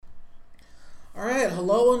All right,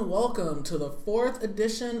 hello and welcome to the fourth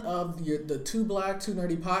edition of the Two Black, Two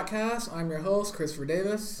Nerdy podcast. I'm your host, Christopher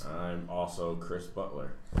Davis. I'm also Chris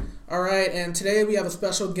Butler. All right, and today we have a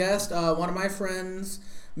special guest, one of my friends,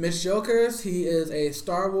 Mitch Jokers. He is a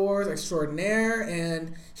Star Wars extraordinaire,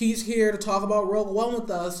 and he's here to talk about Rogue One with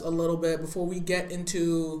us a little bit before we get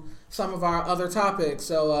into some of our other topics.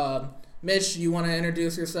 So, Mitch, you want to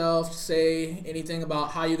introduce yourself, say anything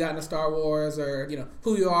about how you got into Star Wars, or,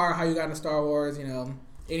 who you are, how you got into Star Wars,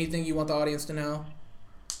 anything you want the audience to know?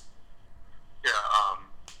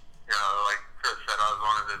 Like Chris said, I was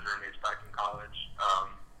one of his roommates back in college.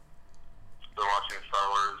 Been watching Star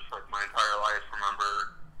Wars like my entire life.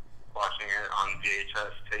 Remember watching it on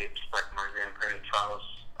VHS tapes back in my grandparents' house.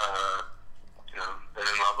 Been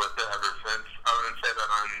in love with it ever since. I wouldn't say that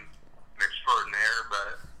I'm an extraordinaire,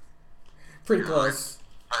 but pretty close.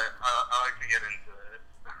 I like to get into it,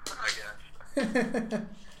 I guess.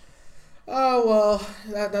 Oh, well,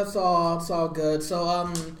 that's all good.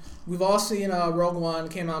 So, we've all seen Rogue One,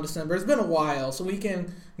 came out in December. It's been a while, so we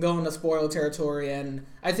can go into spoiler territory, and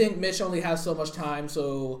I think Mitch only has so much time,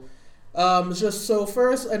 so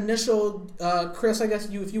first, initial, Chris, I guess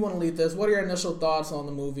if you want to lead this, what are your initial thoughts on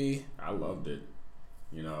the movie? I loved it.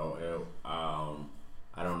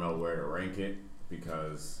 I don't know where to rank it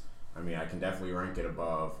because, I can definitely rank it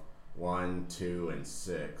above 1, 2, and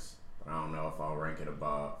 6. But I don't know if I'll rank it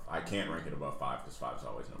above. I can't rank it above 5 because 5 is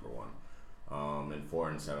always number 1. And 4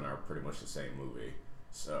 and 7 are pretty much the same movie.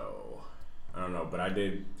 So I don't know, but I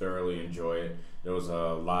did thoroughly enjoy it. There was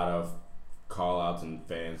a lot of call outs and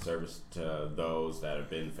fan service to those that have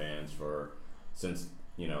been fans since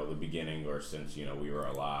the beginning or since we were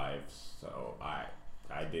alive. So I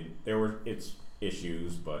did. There were its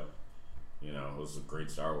issues, but it was a great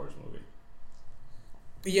Star Wars movie.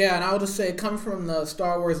 Yeah, and I would just say, come from the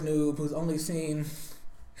Star Wars noob who's only seen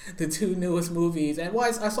the 2 newest movies, and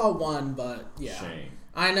I saw 1, but yeah, shame.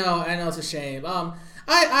 I know it's a shame.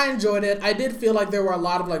 I enjoyed it. I did feel like there were a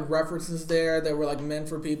lot of references there that were meant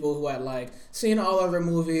for people who had seen all other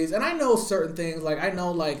movies, and I know certain things, I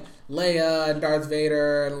know Leia and Darth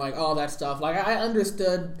Vader and all that stuff. I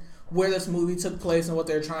understood where this movie took place and what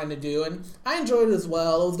they're trying to do, and I enjoyed it as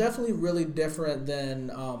well. It was definitely really different than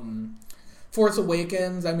Force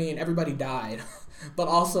Awakens. Everybody died, but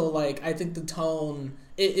also I think the tone,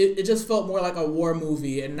 it just felt more like a war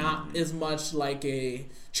movie and not as much like a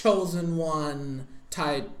chosen one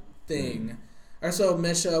type thing. Or so,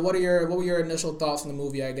 Mitch, what were your initial thoughts on the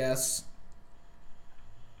movie, I guess?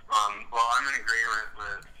 Well, I'm in agreement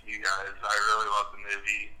with you guys. I really loved the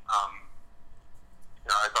movie.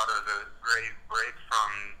 I thought it was a great break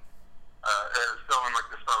from, it was still in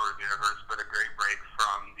the Star Wars universe, but a great break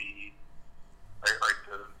from the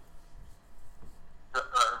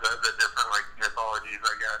different mythologies,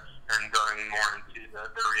 I guess, and going more into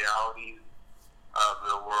the realities of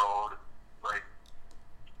the world, of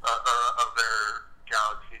their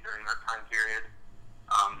galaxy during that time period.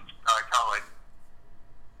 I like how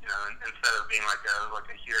instead of being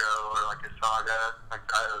a hero or a saga, that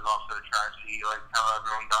it was also a tragedy, how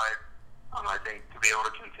everyone died. I think to be able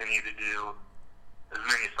to continue to do as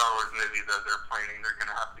many Star Wars movies as they're planning, they're going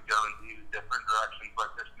to have to go into different directions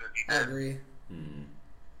like this movie did. I agree. Mm-hmm.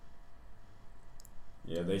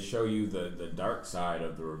 Yeah, they show you the dark side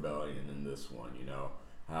of the rebellion in this one,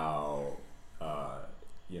 how,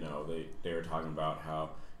 they were talking about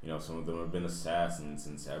how, some of them have been assassins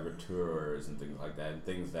and saboteurs and things like that, and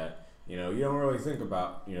things that, you don't really think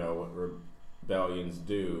about, what rebellions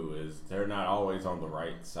do is they're not always on the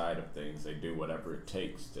right side of things. They do whatever it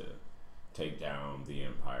takes to take down the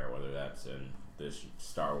Empire, whether that's in this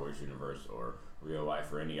Star Wars universe or real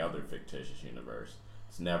life or any other fictitious universe.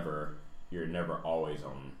 You're never always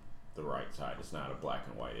on the right side. It's not a black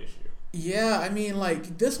and white issue. Yeah,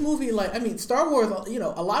 this movie, Star Wars,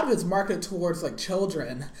 a lot of it's marketed towards,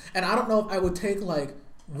 children, and I don't know if I would take,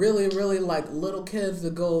 really, really, little kids to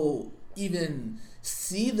go even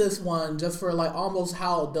see this one just for, almost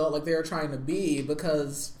how adult, they were trying to be,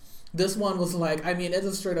 because this one was, it's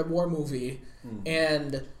a straight-up war movie,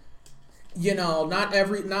 and, not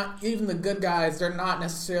even the good guys, they're not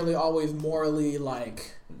necessarily always morally,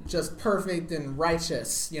 just perfect and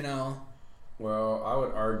righteous, Well, I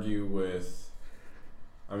would argue with,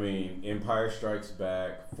 Empire Strikes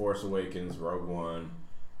Back, Force Awakens, Rogue One,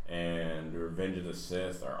 and Revenge of the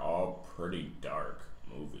Sith are all pretty dark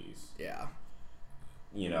movies. Yeah.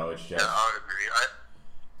 It's just... Yeah, I would agree.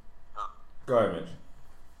 Go ahead, Mitch.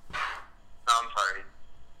 No, I'm sorry.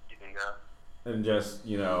 You can go. And just,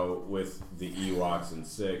 with the Ewoks in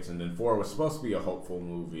 6, and then 4 was supposed to be a hopeful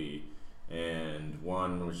movie, and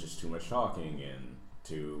 1 was just too much talking, and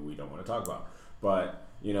 2 we don't want to talk about. But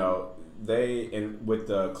you know, with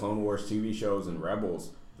the Clone Wars TV shows and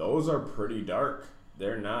Rebels, those are pretty dark.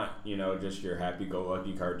 They're not, you know, just your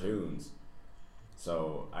happy-go-lucky cartoons.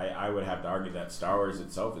 So I would have to argue that Star Wars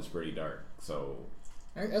itself is pretty dark. So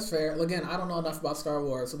That's fair. Again, I don't know enough about Star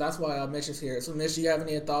Wars, so that's why Mitch is here. So, Mitch, do you have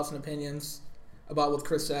any thoughts and opinions about what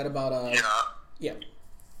Chris said about Yeah. Yeah,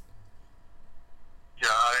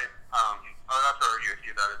 I would have to argue with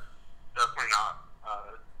you that it's definitely not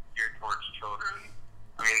geared towards children.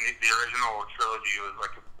 I mean, the original trilogy was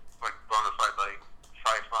like bona fide like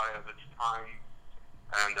sci-fi of its time,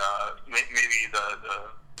 and maybe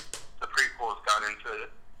the prequels got into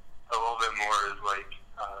it a little bit more as like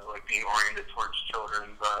being oriented towards children,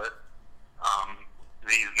 but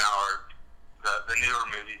these now are the newer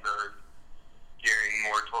movies are gearing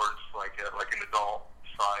more towards like an adult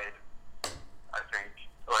side. I think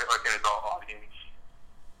like an adult audience.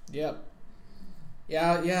 Yep.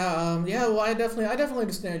 Yeah. Well, I definitely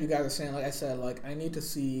understand what you guys are saying. Like I said, like I need to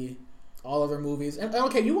see all of their movies. And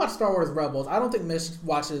okay, you watch Star Wars Rebels. I don't think Mitch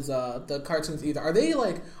watches the cartoons either. Are they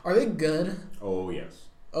good? oh yes.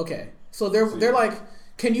 Okay, so they're like,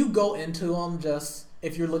 can you go into them just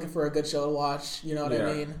if you're looking for a good show to watch? You know what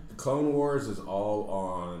I mean? Clone Wars is all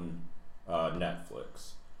on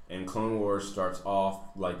Netflix, and Clone Wars starts off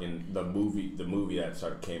like in the movie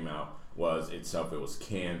that came out was itself. It was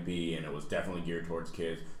campy and it was definitely geared towards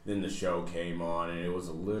kids. Then the show came on and it was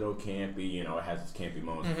a little campy. You know, it has its campy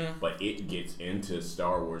moments, but it gets into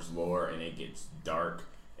Star Wars lore and it gets dark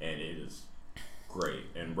and it is great.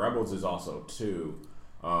 And Rebels is also too.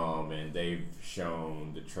 And they've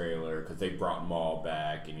shown the trailer because they brought Maul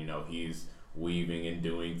back, and you know he's weaving and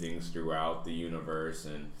doing things throughout the universe.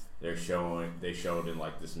 And they showed in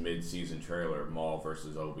like this mid-season trailer, Maul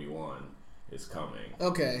versus Obi-Wan is coming.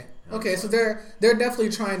 Okay. So they're definitely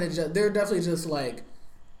trying to. They're definitely just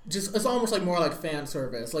it's almost like more like fan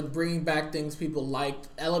service, like bringing back things people liked,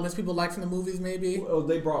 elements people liked from the movies, maybe. Well,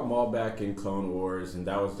 they brought Maul back in Clone Wars, and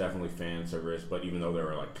that was definitely fan service. But even though there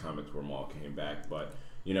were like comics where Maul came back, but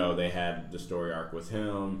you know, they had the story arc with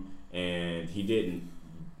him, and they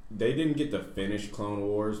didn't get to finish Clone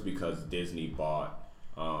Wars because Disney bought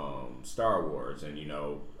Star Wars, and you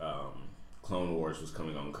know, Clone Wars was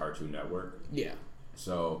coming on Cartoon Network. Yeah.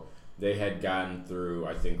 So they had gotten through,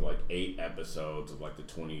 I think, like 8 episodes of like the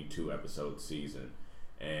 22 episode season,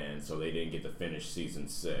 and so they didn't get to finish season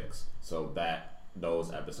 6. So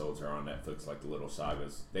those episodes are on Netflix, like the little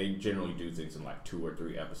sagas. They generally do things in like 2 or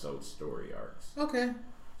 3 episode story arcs. Okay.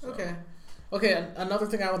 So. Okay. Another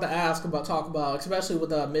thing I want to talk about, especially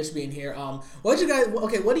with Mitch being here. What do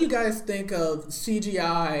you guys think of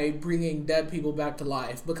CGI bringing dead people back to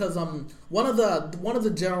life? Because one of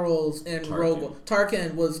the generals in Rogue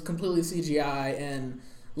Tarkin was completely CGI, and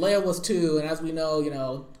Leia was too. And as we know, you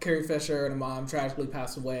know, Carrie Fisher and her mom tragically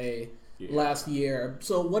passed away last year.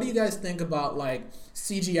 So what do you guys think about like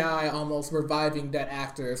CGI almost reviving dead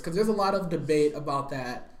actors? Because there's a lot of debate about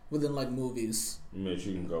that within like movies. Mitch,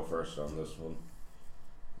 you can go first on this one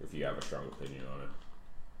if you have a strong opinion on it.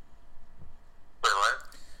 Wait,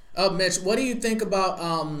 what? Mitch, what do you think about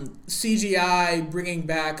CGI bringing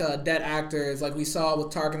back dead actors like we saw with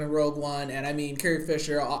Tarkin and Rogue One, and I mean Carrie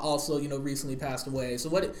Fisher also, you know, recently passed away. So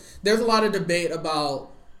there's a lot of debate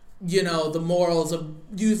about, you know, the morals of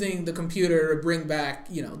using the computer to bring back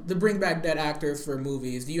dead actors for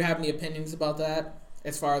movies. Do you have any opinions about that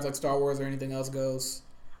as far as like Star Wars or anything else goes?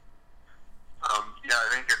 Yeah,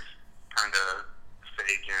 I think it's kind of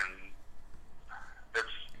fake, and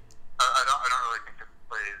it's I don't really think it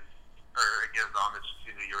plays or it gives homage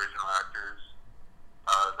to the original actors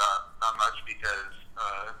that much because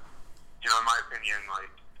you know, in my opinion,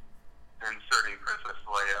 like inserting Princess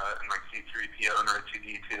Leia and like C-3PO and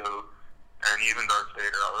R2-D2 and even Darth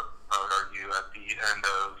Vader, I would argue at the end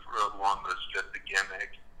of Rogue One was just a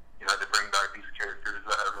gimmick, you know, to bring back these characters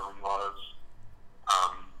that everyone loves.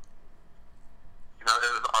 You know,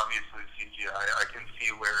 it was obviously CGI. I can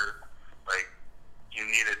see where, like, you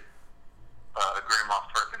needed Grand Moff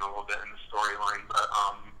Tarkin a little bit in the storyline, but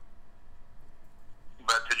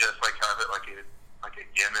to just like have it like a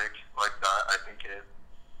gimmick like that, I think it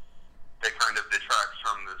kind of detracts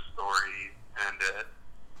from the story, and it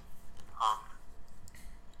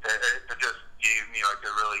just gave me like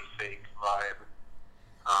a really fake vibe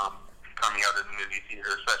coming out of the movie theater,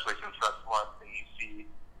 especially since that's the last thing you see.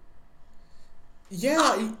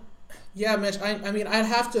 Yeah, Yeah, Mitch, I mean, I'd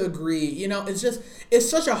have to agree. You know, it's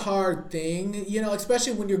such a hard thing, you know,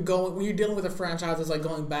 especially when you're dealing with a franchise that's like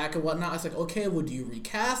going back and whatnot. It's like, okay, well, do you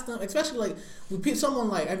recast them? Especially like with someone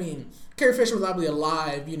like, I mean, Carrie Fisher was obviously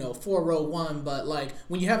alive, you know, for Rogue One, but like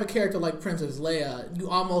when you have a character like Princess Leia, you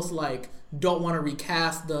almost like don't want to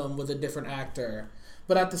recast them with a different actor.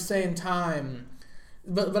 But at the same time,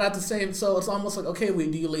 so it's almost like, okay,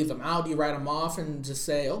 do you leave them out? Do you write them off and just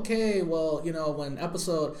say, okay, well, you know,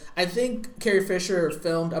 I think Carrie Fisher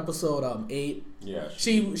filmed episode 8. Yeah,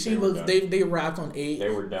 they wrapped on 8. They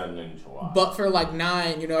were done in July. But for like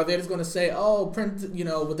 9, you know, are they just going to say, oh, you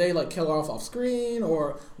know, would they like kill her off screen,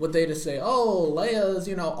 or would they just say, oh, Leia's,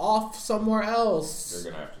 you know, off somewhere else?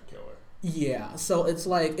 They're gonna have to kill her. Yeah, so it's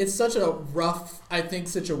like it's such a rough, I think,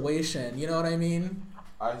 situation. You know what I mean?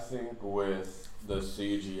 I think with the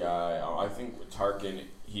CGI, I think with Tarkin,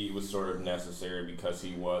 he was sort of necessary because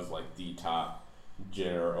he was like the top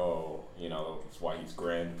general, you know, that's why he's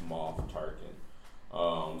Grand Moff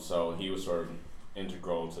Tarkin. So he was sort of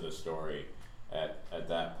integral to the story at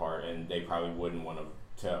that part, and they probably wouldn't want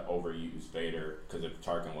to overuse Vader, because if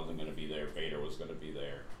Tarkin wasn't going to be there, Vader was going to be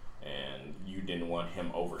there, and you didn't want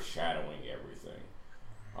him overshadowing everything.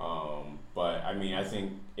 But I mean, I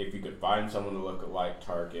think if you could find someone to look like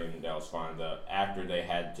Tarkin, that was fine. The actor they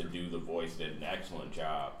had to do the voice did an excellent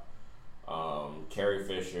job. Carrie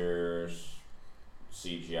Fisher's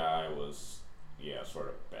CGI was, sort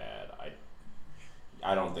of bad.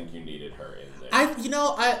 I don't think you needed her in there.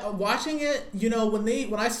 Watching it, you know,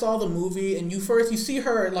 when I saw the movie and you see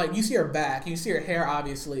her back, you see her hair,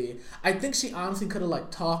 obviously. I think she honestly could have like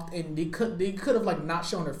talked, and they could have like not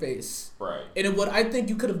shown her face. Right. And I think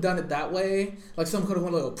you could have done it that way. Like someone could have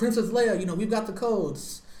went like, Princess Leia, you know, we've got the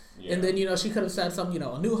codes. Yeah. And then, you know, she could have said something, you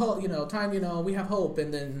know, a new hope, you know, time, you know, we have hope,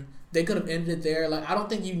 and then they could have ended it there. Like, I don't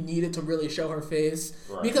think you needed to really show her face.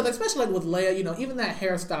 Right. Because especially like with Leia, you know, even that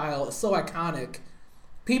hairstyle is so iconic.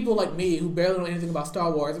 People like me who barely know anything about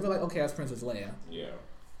Star Wars, they're like, okay, that's Princess Leia. Yeah.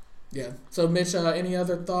 Yeah. So, Mitch, any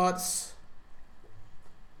other thoughts?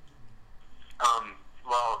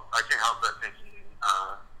 Well, I can't help but thinking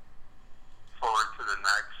forward to the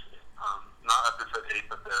next, not episode 8,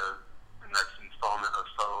 but the next installment of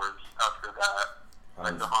Star Wars after that.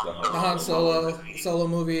 Like the Han Solo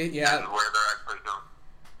movie, yeah. And where they're actually going,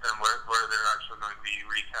 and where they're actually going to be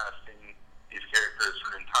recasting these characters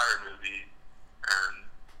for an entire movie. And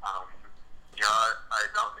I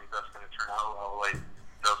don't think that's going to turn out well. Like,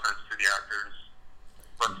 no offense to the actors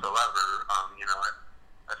whatsoever. You know,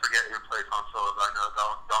 I forget who plays Han Solo, but I know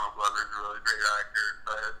Donald Glover is a really great actor.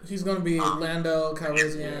 But he's going to be Lando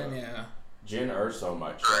Calrissian, yeah. Jyn Erso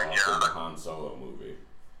might show up in the Han Solo movie.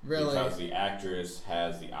 Really? Because the actress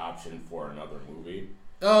has the option for another movie.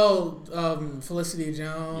 Oh, Felicity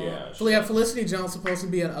Jones. Yeah. Felicity Jones supposed to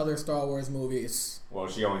be in other Star Wars movies. Well,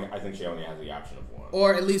 I think she only has the option of one.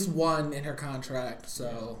 Or at least one in her contract,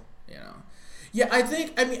 so, you know. Yeah, I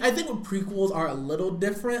think with prequels are a little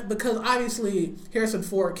different, because obviously Harrison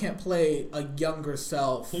Ford can't play a younger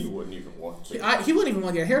self. He wouldn't even want to. He wouldn't even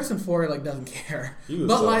want to. Harrison Ford doesn't care. He was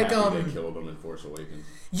happy they killed him in Force Awakens.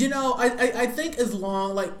 You know, I think as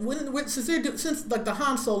long like since like the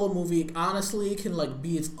Han Solo movie honestly can like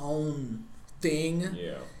be its own thing.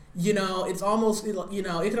 Yeah. You know, it's almost, you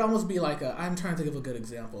know, it could almost be like I'm trying to think of a good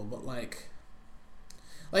example, but like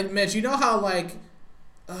Mitch, you know how like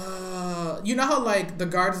the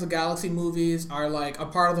Guardians of the Galaxy movies are like a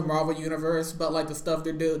part of the Marvel universe, but like the stuff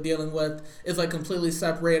they're dealing with is like completely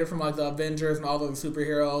separated from like the Avengers and all the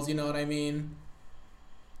superheroes. You know what I mean?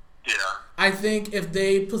 Yeah. I think if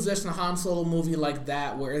they position a Han Solo movie like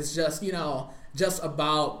that, where it's just, you know, just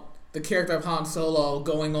about the character of Han Solo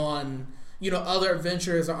going on, you know, other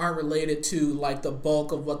adventures that aren't related to like the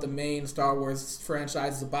bulk of what the main Star Wars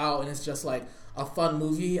franchise is about, and it's just like a fun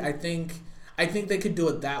movie, I think they could do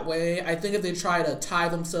it that way. I think if they try to tie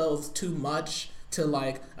themselves too much to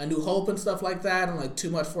like A New Hope and stuff like that, and like too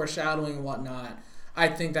much foreshadowing and whatnot, I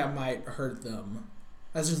think that might hurt them.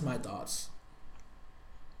 That's just my thoughts.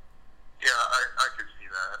 Yeah, I could see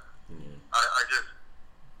that. Mm-hmm. I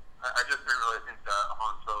just didn't really think that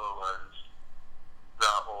Han Solo was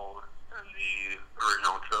that old in the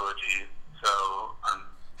original trilogy. So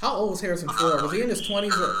how old was Harrison Ford? Was he in his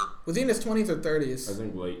 20s or 30s? I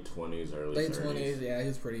think late 20s, early 30s. Late 20s, yeah, he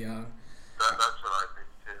was pretty young. That's what I think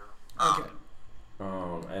too. Okay.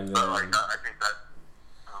 And then I think that.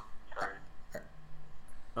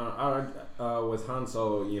 with Han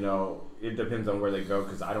Solo, you know, it depends on where they go,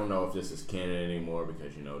 because I don't know if this is canon anymore,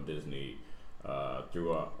 because, you know, Disney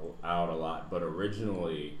threw out a lot. But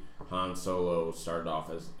originally, Han Solo started off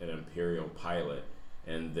as an Imperial pilot,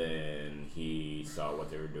 and then he saw what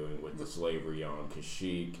they were doing with the slavery on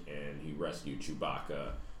Kashyyyk, and he rescued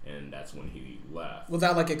Chewbacca, and that's when he left. Was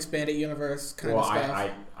that like expanded universe kind of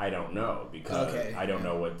stuff? I don't know, because I don't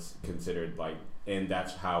know what's considered like, and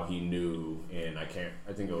that's how he knew. And I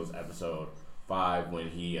think it was episode 5 when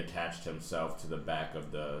he attached himself to the back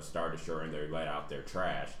of the Star Destroyer and they let out their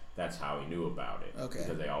trash. That's how he knew about it. Okay.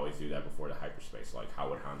 Because they always do that before the hyperspace. Like, how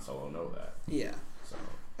would Han Solo know that? Yeah. So.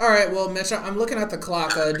 All right. Well, Mitch, I'm looking at the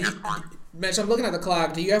clock. Mitch, I'm looking at the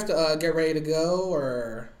clock. Do you have to get ready to go,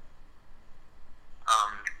 or?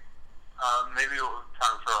 Maybe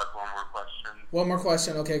time for like one more question. One more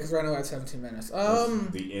question, okay? Because right now we're at 17 minutes.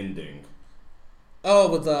 The ending.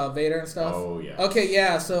 Oh, with Vader and stuff? Oh, yeah. Okay,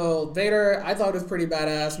 yeah, so Vader, I thought it was pretty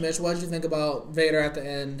badass. Mitch, what did you think about Vader at the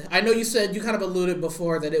end? I know you said, you kind of alluded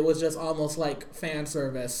before that it was just almost like fan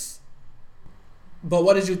service. But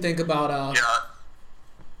what did you think about,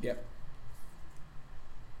 Yep.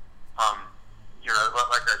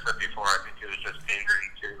 Like I said before, I think it was just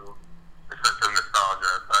pandering to the sense of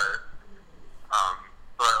nostalgia, but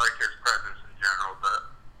I like his presence in general, the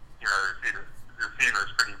scene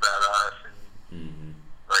was pretty badass, and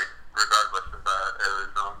like, regardless of that, it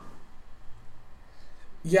was,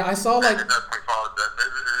 yeah, I saw, like, it definitely followed the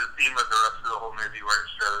theme of the rest of the whole movie, where it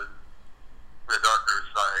shows the darker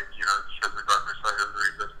side, it shows the darker side of the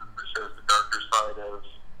Resistance, it shows the darker side of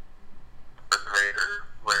Darth Vader,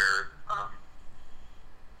 where,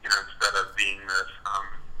 instead of being this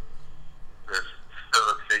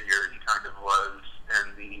stoic figure he kind of was in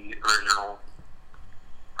the original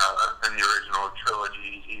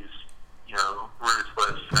trilogy, he's,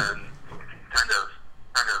 ruthless and kind of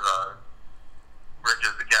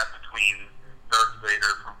bridges the gap between Darth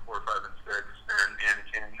Vader from 4, 5, and 6 and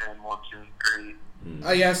Anakin and 1, 2, and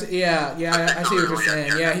 3. Yes, yeah, I see what you're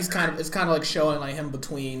saying. Yeah, it's kind of like showing like him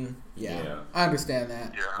between. Yeah, I understand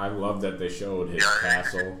that. Yeah. I love that they showed his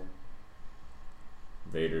castle,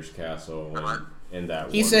 Vader's castle, and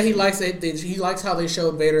that. He said he likes it. He likes how they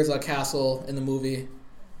showed Vader's castle in the movie.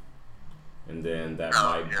 And then that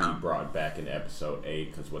might be brought back in episode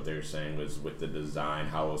 8, because what they were saying was with the design,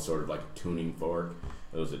 how it was sort of like a tuning fork.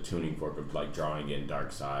 It was a tuning fork of like drawing in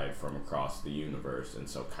Darkseid from across the universe, and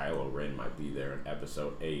so Kylo Ren might be there in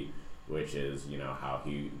episode 8, which is how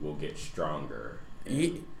he will get stronger.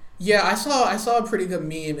 Yeah, I saw a pretty good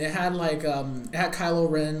meme. It had like it had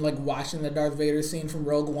Kylo Ren like watching the Darth Vader scene from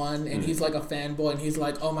Rogue One, and he's like a fanboy, and he's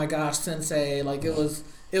like, "Oh my gosh, Sensei!" Like it was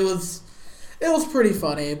pretty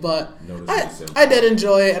funny, but I did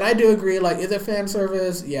enjoy it, and I do agree. Like, is it fan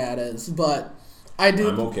service? Yeah, it is, but I do.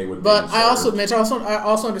 I'm okay with. But I also, Mitch, I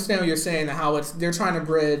also understand what you're saying, and how they're trying to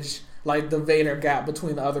bridge like the Vader gap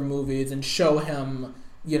between the other movies and show him,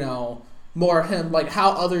 more of him, like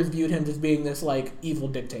how others viewed him as being this like evil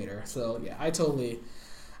dictator. So yeah, I totally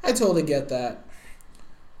get that.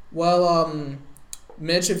 Well,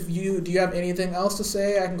 Mitch, do you have anything else to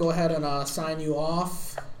say? I can go ahead and sign you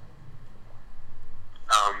off.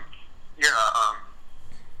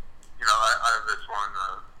 I have this one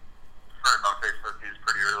friend on Facebook who's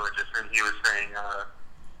pretty religious, and he was saying, and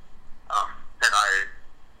I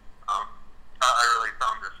really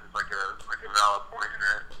found this as like a valid point in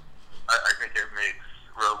it. I think it makes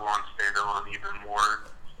Rogue One standalone even more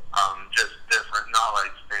just different. Not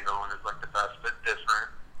like standalone is like the best, but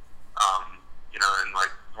different. In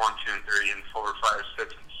like 1, 2, and 3, and 4, 5,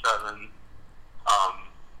 6, and 7.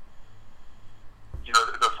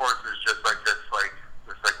 The Force is just like this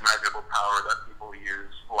magical power that people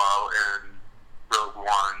use, while in Rogue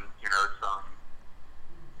One,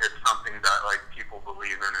 it's something that like people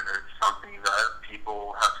believe in, and it's something that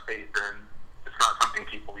people have faith in. It's not something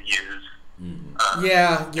people use.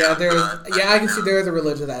 I can see there is a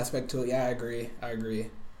religious aspect to it. Yeah, I agree. Right, yeah,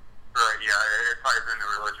 it ties in the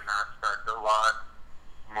religion aspect a lot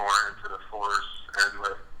more into the Force and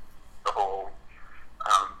with the whole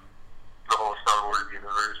Star Wars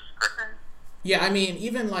universe, I think. Yeah, I mean,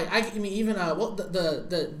 even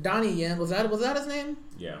the Donnie Yen, was that his name?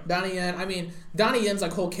 Yeah. Donnie Yen. I mean, Donnie Yen's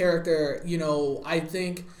like whole character, I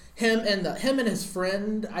think him and his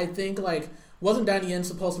friend, I think like wasn't Donnie Yen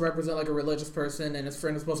supposed to represent like a religious person, and his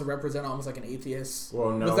friend was supposed to represent almost like an atheist?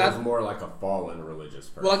 Well, no, it was more like a fallen religious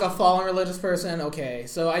person. Well, like a fallen religious person. Okay,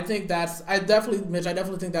 so I think I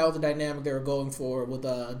definitely think that was the dynamic they were going for with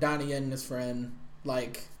Donnie Yen and his friend,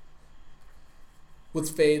 like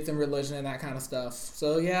with faith and religion and that kind of stuff.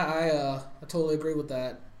 So yeah, I totally agree with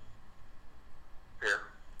that. Yeah.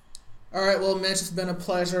 All right, well, Mitch, it's been a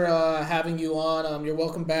pleasure having you on. You're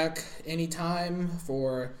welcome back anytime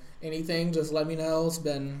for anything. Just let me know. It's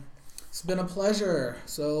been a pleasure.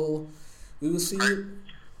 So we will see you.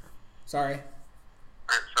 Sorry.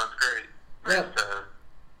 Alright, sounds great. Yep. Nice to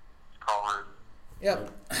call in.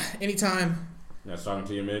 Yep. Anytime. Nice talking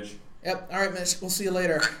to you, Mitch. Yep. All right, Mitch. We'll see you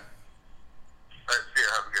later. Alright, see ya.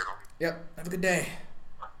 Have a good one. Yep. Have a good day.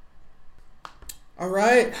 All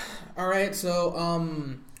right. So,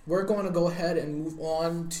 we're going to go ahead and move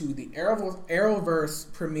on to the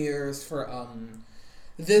Arrowverse premieres for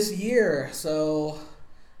this year. So,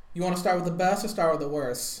 you want to start with the best or start with the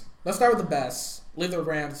worst? Let's start with the best. Leave the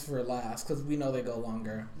Rams for last because we know they go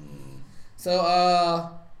longer. So,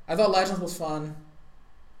 I thought Legends was fun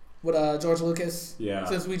with George Lucas. Yeah.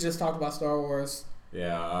 Since we just talked about Star Wars.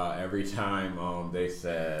 Yeah. Every time they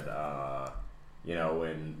said,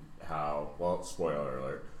 spoiler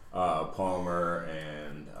alert, Palmer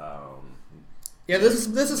and yeah, this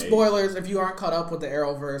is spoilers if you aren't caught up with the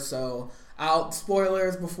Arrowverse. So,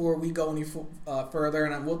 spoilers before we go any further,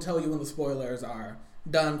 and I will tell you when the spoilers are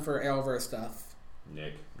done for Arrowverse stuff.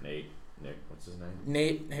 Nick, what's his name?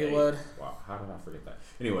 Nate Haywood. Wow, how did I forget that?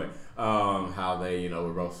 Anyway, how they,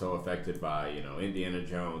 were both so affected by, Indiana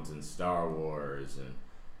Jones and Star Wars and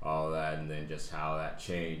all that, and then just how that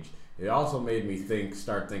changed. It also made me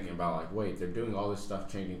start thinking about, like, wait, they're doing all this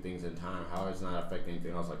stuff, changing things in time. How is it not affecting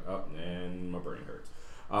anything? I was like, oh, man, my brain hurts.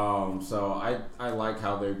 So I like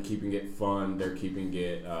how they're keeping it fun. They're keeping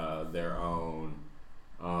it their own.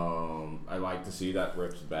 I like to see that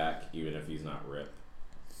Rip's back, even if he's not Rip.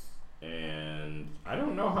 And I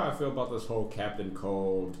don't know how I feel about this whole Captain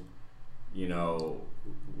Cold,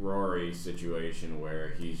 Rory situation where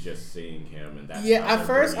he's just seeing him and that's at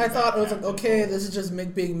first I thought it was like, okay, this is just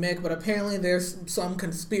Mick being Mick, but apparently there's some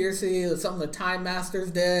conspiracy or something the Time Masters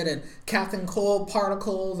did, and Captain Cold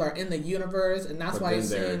particles are in the universe, and that's why he's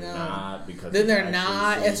seeing them. Then they're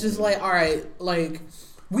not. It's just like, all right, like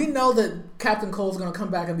we know that Captain Cold's gonna come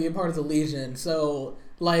back and be a part of the Legion, so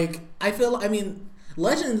like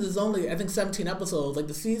Legends is only, I think, 17 episodes. Like,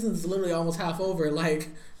 the season's literally almost half over. Like,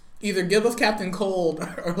 either give us Captain Cold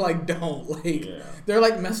or, like, don't. Like, they're,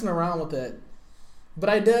 like, messing around with it. But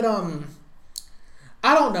I did, I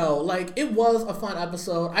don't know. Like, it was a fun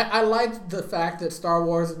episode. I liked the fact that Star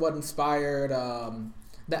Wars is what inspired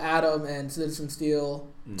the Atom and Citizen Steel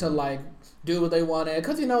to, like, do what they wanted.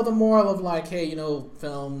 Because, the moral of, like, hey,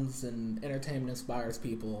 films and entertainment inspires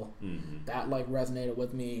people. That, like, resonated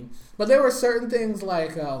with me. But there were certain things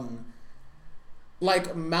like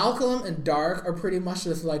Malcolm and Dark are pretty much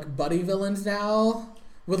just, like, buddy villains now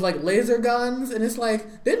with, like, laser guns. And it's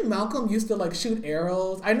like, didn't Malcolm used to, like, shoot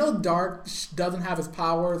arrows? I know Dark doesn't have his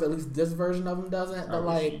powers. At least this version of him doesn't. But,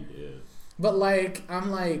 like... But, like, I'm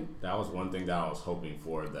like... That was one thing that I was hoping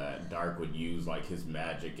for, that Dark would use, like, his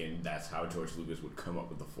magic, and that's how George Lucas would come up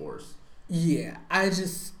with the Force. Yeah, I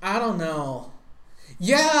don't know.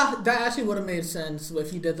 Yeah, that actually would have made sense if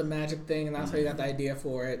he did the magic thing, and that's how he got the idea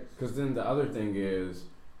for it. Because then the other thing is,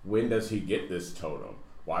 when does he get this totem?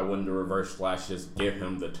 Why wouldn't the Reverse Flash just give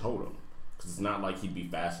him the totem? Because it's not like he'd be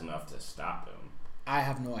fast enough to stop him. I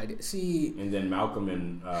have no idea. See, and then Malcolm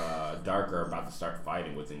and Dark are about to start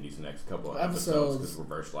fighting within these next couple of episodes because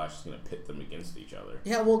Reverse Flash is going to pit them against each other.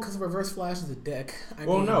 Yeah, well, because Reverse Flash is a dick.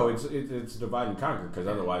 No, it's divide and conquer, because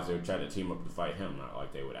otherwise they would try to team up to fight him. Not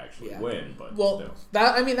like they would actually win, but still.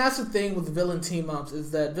 That's the thing with villain team ups,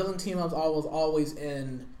 is that villain team ups always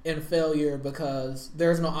end in failure because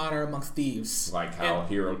there's no honor amongst thieves. Like how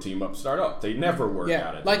hero team ups start up, they never work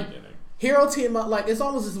out at the beginning. Hero team up, like, it's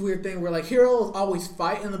almost this weird thing where, like, heroes always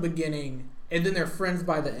fight in the beginning and then they're friends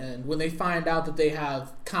by the end when they find out that they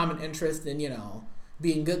have common interest in,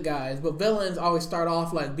 being good guys. But villains always start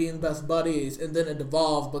off, like, being best buddies, and then it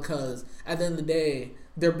devolves because at the end of the day,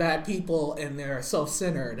 they're bad people and they're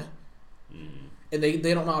self-centered. And they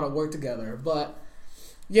don't know how to work together. But,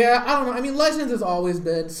 yeah, I don't know. Legends has always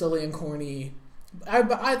been silly and corny.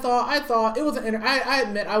 I thought it was I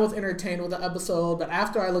admit I was entertained with the episode, but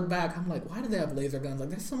after I look back, I'm like, why do they have laser guns? Like,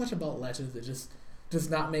 there's so much about Legends that just does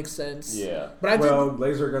not make sense. Yeah. But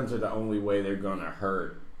laser guns are the only way they're gonna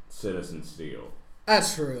hurt Citizen Steel.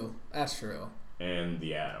 That's true. And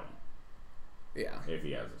the Atom. Yeah. If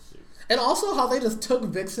he has a suit. And also how they just took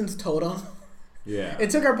Vixen's totem. Yeah. It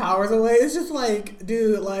took her powers away. It's just like,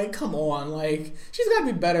 dude, like, come on, like, she's gotta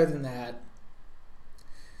be better than that.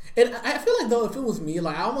 And I feel like, though, if it was me,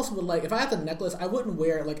 like, I almost would, like, if I had the necklace, I wouldn't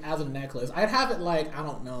wear it, like, as a necklace. I'd have it, like, I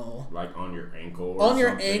don't know. Like on your ankle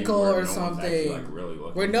or something. Actually, like, really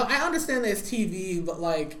looking. Where, no, I understand that it's TV, but,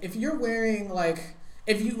 like, if you're wearing, like,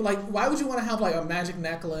 why would you want to have, like, a magic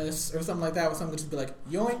necklace or something like that where someone could just be like,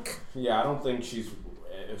 yoink? Yeah, I don't think she's,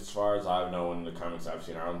 as far as I know in the comics I've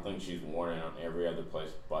seen, I don't think she's worn it on every other place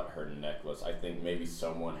but her necklace. I think maybe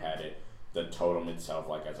someone had it, the totem itself,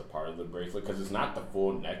 like, as a part of the bracelet, because it's not the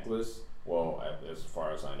full necklace. well, as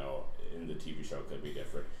far as I know, in the TV show, it could be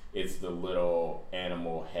different. It's the little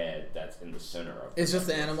animal head that's in the center of It's just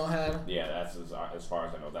the animal head? Yeah, that's as far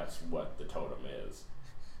as I know, that's what the totem is.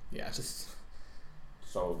 Yeah, just...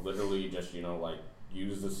 So literally just, like,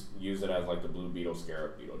 use it as like the blue beetle,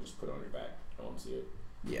 scarab beetle, just put it on your back. No one see it.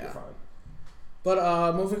 Yeah. You're fine.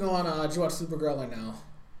 But moving on, did you watch Supergirl right now?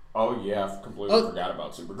 Oh yeah, I completely forgot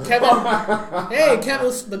about Supergirl.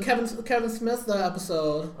 Kevin Smith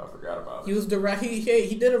episode. I forgot about it. He was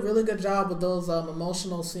he did a really good job with those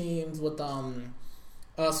emotional scenes with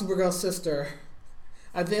Supergirl's sister.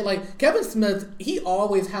 I think like Kevin Smith, he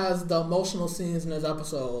always has the emotional scenes in his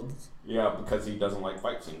episodes. Yeah, because he doesn't like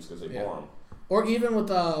fight scenes because they bore him. Or even with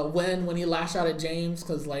when he lashed out at James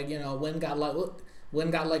because like Wynn got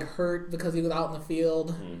hurt because he was out in the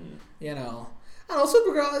field. Mm-hmm. I don't know,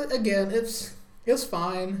 Supergirl, again, it's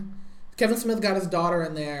fine. Kevin Smith got his daughter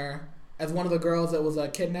in there as one of the girls that was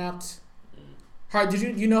kidnapped. Did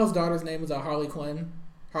you know his daughter's name is Harley Quinn?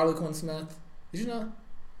 Harley Quinn Smith? Did you know?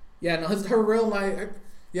 Yeah, no, his real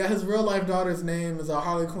life daughter's name is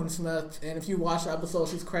Harley Quinn Smith, and if you watch the episode,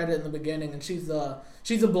 she's credited in the beginning, and she's a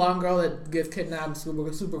blonde girl that gets kidnapped, and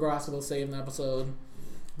Supergirl has to go save in the episode.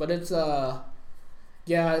 But it's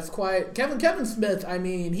it's quite Kevin Smith. I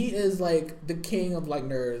mean, he is like the king of like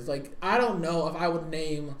nerds. Like, I don't know if I would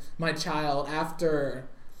name my child after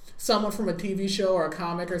someone from a TV show or a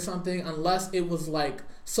comic or something, unless it was like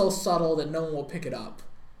so subtle that no one will pick it up.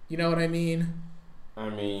 You know what I mean? I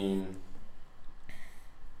mean,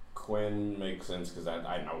 Quinn makes sense because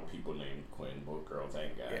I know people named Quinn, both girls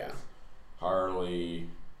and guys. Yeah. Harley,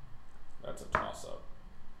 that's a toss up.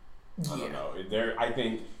 I don't know. I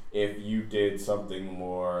think if you did something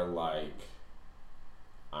more like,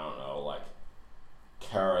 I don't know, like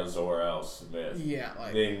Kara Zor-El Smith,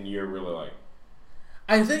 then you're really like.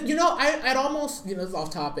 I think I'd almost it's off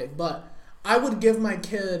topic, but I would give my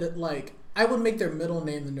kid I would make their middle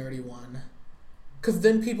name the nerdy one. Because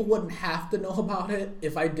then people wouldn't have to know about it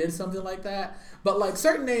if I did something like that. But, like,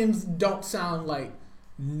 certain names don't sound, like,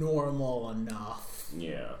 normal enough.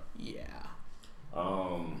 Yeah. Yeah.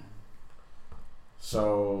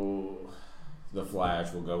 So, The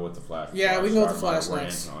Flash, we'll go with The Flash. Yeah, we can go with The Flash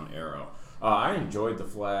next. On Arrow. I enjoyed The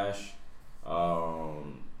Flash.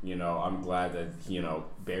 I'm glad that,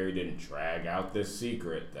 Barry didn't drag out this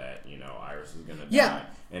secret that, Iris is going to die.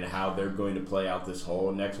 And how they're going to play out this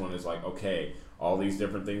whole next one is like, okay, all these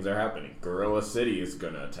different things are happening. Gorilla City is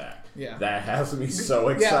going to attack. Yeah. That has me so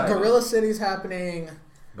excited. Yeah, Gorilla City's happening.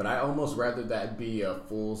 But I almost rather that be a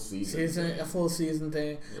full season a full season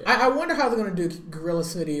thing. Yeah. I wonder how they're going to do Gorilla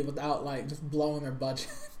City without, just blowing their budget.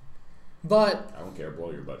 But I don't care. Blow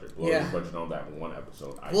your budget. Blow your budget on that one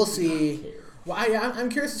episode. We'll see. Well, I'm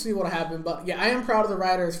curious to see what'll happen, but I am proud of the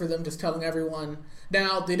writers for them just telling everyone.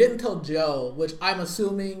 Now, they didn't tell Joe, which I'm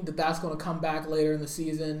assuming that's going to come back later in the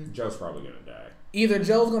season. Joe's probably going to die. Either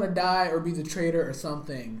Joe's going to die or be the traitor or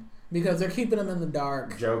something, because they're keeping him in the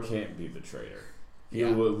dark. Joe can't be the traitor. He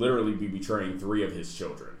will literally be betraying 3 of his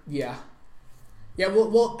children. Yeah. Yeah,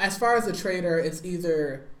 well, as far as the traitor, it's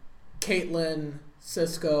either Caitlin,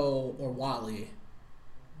 Cisco, or Wally.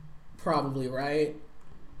 Probably, right?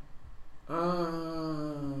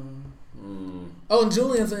 Oh, and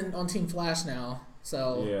Julian's on Team Flash now,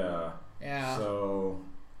 so... Yeah. So,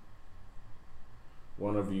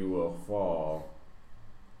 one of you will fall.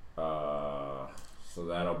 So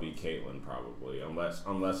that'll be Caitlin probably,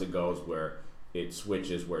 unless it goes where it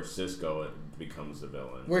switches where Cisco becomes the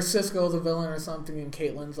villain. Where Cisco's a villain or something and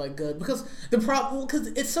Caitlin's good. Because because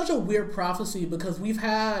it's such a weird prophecy because we've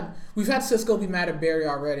had Cisco be mad at Barry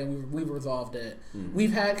already and we've resolved it. Mm-hmm.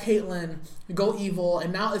 We've had Caitlin go evil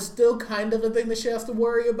and now it's still kind of a thing that she has to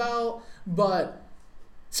worry about. But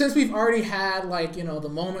since we've already had the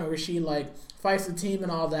moment where she fights the team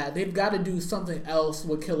and all that, they've got to do something else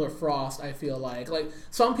with Killer Frost, I feel like.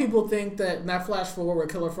 Some people think that, not Flash Forward where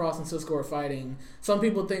Killer Frost and Cisco are fighting, some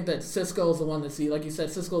people think that Cisco's the one that's evil. Like you said,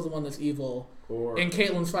 Cisco's the one that's evil, and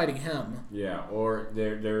Caitlin's fighting him. Yeah, or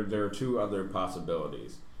there are 2 other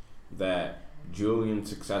possibilities. That Julian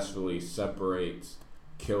successfully separates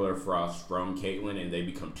Killer Frost from Caitlin and they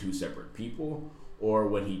become 2 separate people, or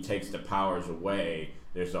when he takes the powers away,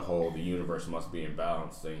 there's the universe must be in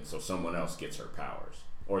balance thing, so someone else gets her powers.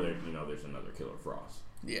 Or, there's another Killer Frost.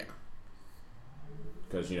 Yeah.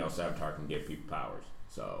 Because, Savitar can give people powers,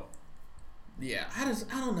 so... Yeah, I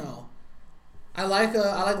don't know. I like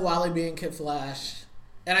Wally being Kid Flash,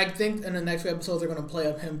 and I think in the next few episodes they're going to play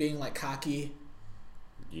up him being, cocky.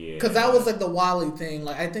 Yeah. Because that was, the Wally thing.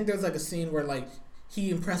 I think there's, a scene where, he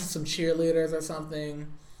impresses some cheerleaders or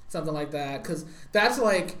something. something like that. Because that's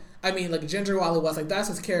like, I mean, like Ginger Wally West, like that's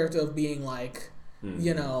his character of being like,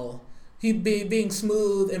 you know, he being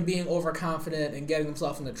smooth and being overconfident and getting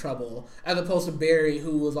himself into trouble, as opposed to Barry,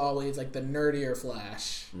 who was always like the nerdier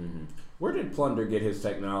Flash. Where did Plunder get his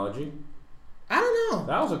technology? I don't know.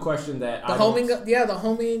 That was a question that the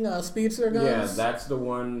homing speedster guns. Yeah, that's the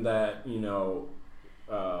one that, you know,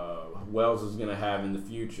 Wells is gonna have in the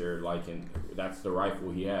future. Like, that's the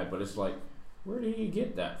rifle he had. But it's like, where did he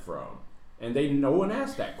get that from? And no one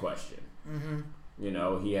asked that question. You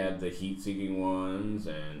know, he had the heat-seeking ones,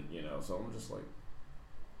 and you know, so I'm just like,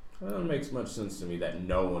 that doesn't make much sense to me that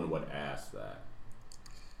no one would ask that.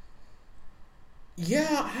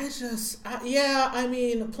 Yeah, I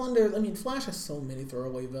mean, Plunder. I mean, Flash has so many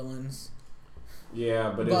throwaway villains.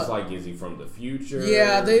 Yeah, but it's like, is he from the future?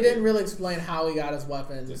 Yeah, they didn't really explain how he got his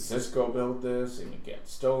weapons. Did Cisco build this and it got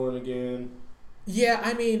stolen again? Yeah,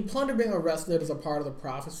 I mean, Plunder being arrested is a part of the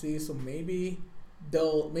prophecy, so maybe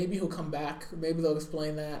he'll come back. Maybe they'll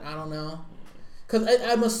explain that. I don't know. Because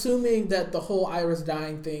I'm assuming that the whole Iris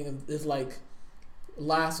dying thing is like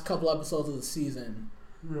last couple episodes of the season.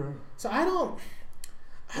 Yeah. So I don't know.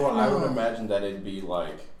 I would imagine that it'd be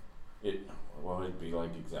like it'd be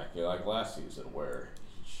like exactly like last season where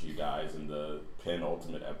she dies in the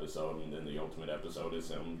penultimate episode, and then the ultimate episode is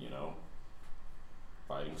him, you know,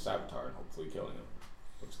 fighting Savitar and hopefully killing him.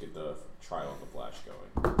 Let's get the trial of the Flash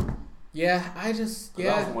going. Yeah, that was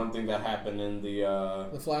one thing that happened in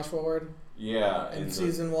the Flash Forward. Yeah, in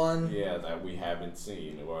season 1. Yeah, that we haven't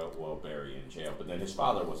seen. Well, Barry in jail, but then his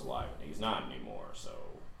father was alive, and he's not anymore. So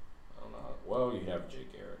I don't know. Well, you have Jay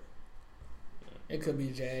Garrick. Yeah. It could be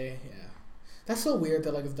Jay. Yeah, that's so weird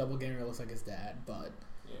that like his doppelganger looks like his dad. But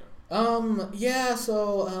yeah.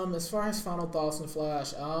 So as far as final thoughts on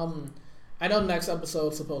Flash, I know next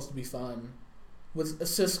episode's supposed to be fun. With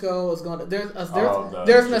Cisco is going to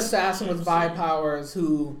there's an assassin with vibe powers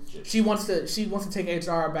who she wants to take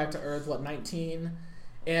HR back to Earth 19,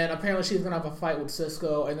 and apparently she's gonna have a fight with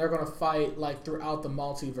Cisco, and they're gonna fight like throughout the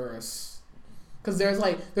multiverse. Cause there's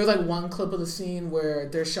like one clip of the scene where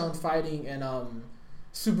they're shown fighting in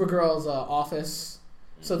Supergirl's office,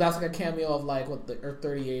 so that's like a cameo of like what the Earth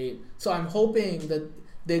 38. So I'm hoping that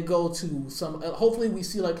they go to some. Hopefully, we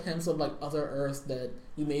see like hints of like other Earths that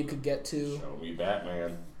we maybe could get to. Show me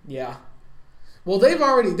Batman. Yeah. Well, they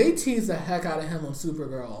teased the heck out of him on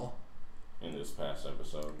Supergirl. In this past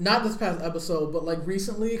episode. Not this past episode, but like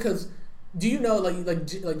recently, because do you know like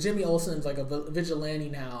Jimmy Olsen's like a vigilante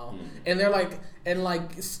now, and they're like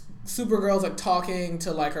Supergirl's like talking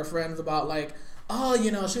to like her friends about like. Oh,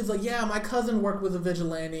 you know, she's like, yeah, my cousin worked with a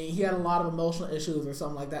vigilante. He had a lot of emotional issues or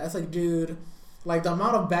something like that. It's like, dude. Like, the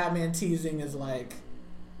amount of Batman teasing is, like...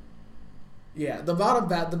 Yeah, the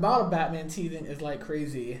amount of Batman teasing is, like,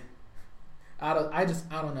 crazy. I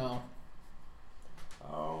don't know.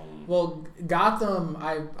 Well, Gotham,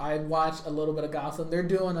 I watched a little bit of Gotham. They're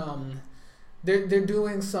doing, they're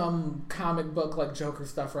doing some comic book, like, Joker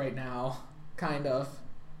stuff right now. Kind of.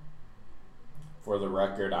 For the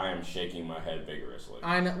record, I am shaking my head vigorously.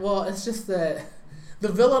 I know. Well, it's just that...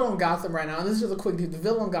 The villain on Gotham right now, and this is just a quick dude, the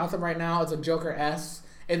villain on Gotham right now is a Joker S,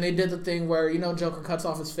 and they did the thing where, you know, Joker cuts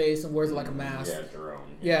off his face and wears like a mask. Yeah, Jerome.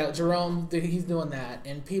 Yeah, Jerome, he's doing that,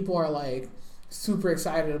 and people are like super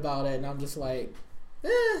excited about it, and I'm just like,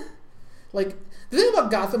 Like, the thing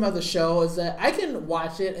about Gotham as a show is that I can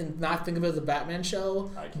watch it and not think of it as a Batman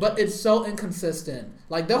show, but it's so inconsistent.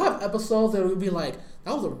 Like, they'll have episodes that will be like,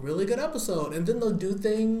 that was a really good episode, and then they'll do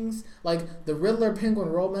things like the Riddler Penguin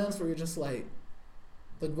romance where you're just like,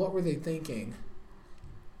 what were they thinking?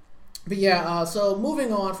 But yeah, so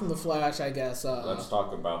moving on from the Flash, I guess. Let's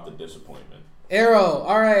talk about the disappointment. Arrow.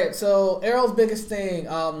 All right, so Arrow's biggest thing.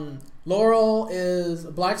 Laurel is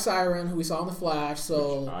Black Siren, who we saw in the Flash.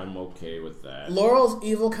 So which I'm okay with that. Laurel's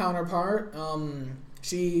evil counterpart.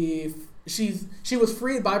 She was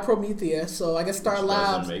freed by Prometheus, so I guess Star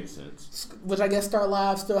Labs doesn't make sense. Which I guess Star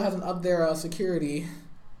Labs still hasn't upped their security.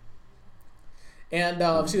 And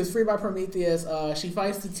she was freed by Prometheus. She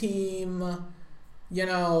fights the team, you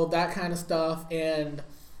know, that kind of stuff. And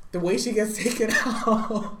the way she gets taken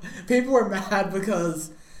out, people are mad because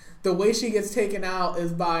the way she gets taken out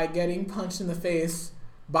is by getting punched in the face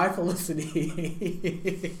by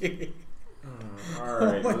Felicity. All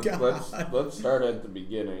right, let's start at the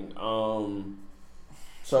beginning.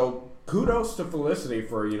 So kudos to Felicity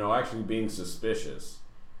for, you know, actually being suspicious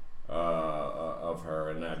of her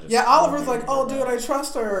and not just. Yeah, Oliver's like, oh, dude, I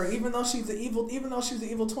trust her, even though she's the evil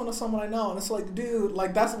twin of someone I know, and it's like, dude,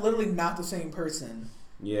 like that's literally not the same person.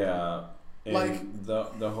 Yeah, and like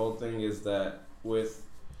the whole thing is that with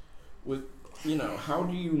how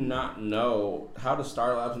do you not know? How does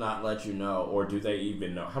Star Labs not let you know, or do they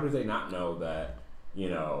even know? How do they not know that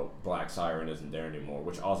Black Siren isn't there anymore?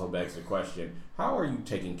 Which also begs the question: how are you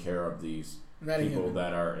taking care of these people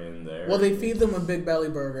that are in there? Well, they feed them a Big Belly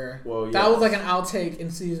Burger. Well, yeah, that was like an outtake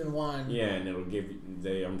in season 1. Yeah, and it'll give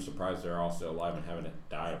you. I'm surprised they're all still alive and haven't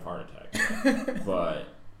died of heart attack. But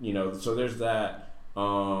so there's that.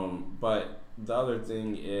 But the other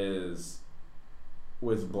thing is,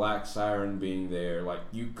 with Black Siren being there, like,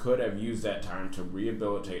 you could have used that time to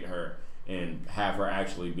rehabilitate her and have her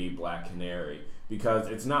actually be Black Canary, because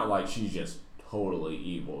it's not like she's just totally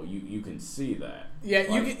evil. You can see that. Yeah,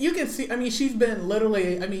 like, you can see. I mean, she's been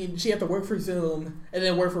literally. I mean, she had to work for Zoom and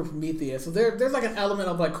then work for Prometheus. So there's like an element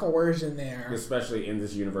of like coercion there, especially in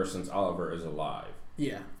this universe since Oliver is alive.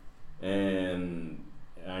 Yeah, and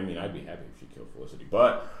I mean, I'd be happy if she killed Felicity,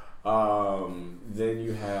 but then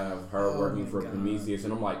you have her working for Prometheus,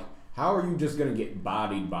 and I'm like, how are you just gonna get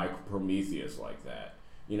bodied by Prometheus like that?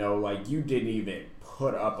 Like, you didn't even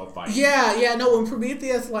put up a fight. Yeah, no, when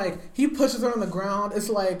Prometheus, like, he pushes her on the ground, it's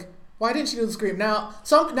like, why didn't she do the scream? Now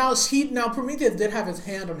Prometheus did have his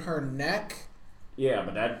hand on her neck. Yeah,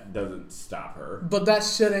 but that doesn't stop her. But that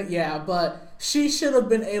shouldn't, but she should have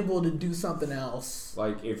been able to do something else.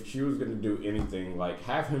 Like, if she was going to do anything, like,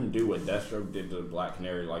 have him do what Deathstroke did to the Black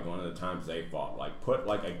Canary, like, one of the times they fought. Like, put,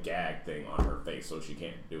 like, a gag thing on her face so she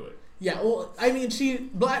can't do it. Yeah, well, I mean,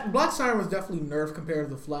 Black Siren was definitely nerfed compared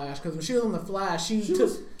to the Flash, because when she was on the Flash, she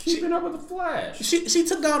was keeping up with the Flash. She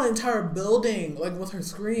took down an entire building, like, with her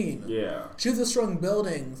scream. Yeah. She was destroying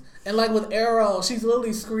buildings. And, like, with Arrow, she's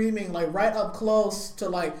literally screaming, like, right up close to,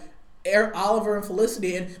 like, Oliver and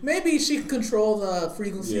Felicity. And maybe she can control the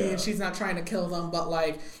frequency and she's not trying to kill them, but,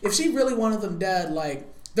 like, if she really wanted them dead,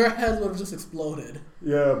 like, their heads would have just exploded.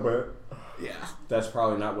 Yeah, but... Yeah. That's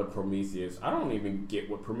probably not what Prometheus... I don't even get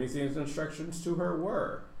what Prometheus' instructions to her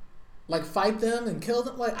were. Like, fight them and kill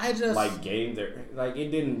them? Like, I just... Like, game their... Like, it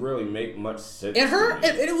didn't really make much sense. And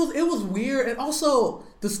it was weird. And also,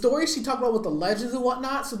 the story she talked about with the legends and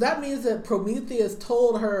whatnot, so that means that Prometheus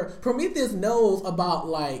told her... Prometheus knows about,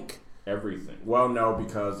 like... everything. Well, no,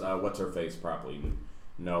 because What's-Her-Face probably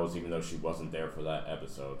knows, even though she wasn't there for that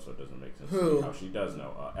episode, so it doesn't make sense to see how she does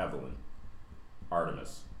know. Evelyn.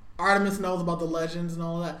 Artemis knows about the legends and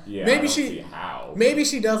all of that. Yeah, maybe maybe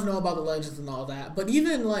she does know about the legends and all that. But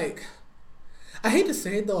even, like, I hate to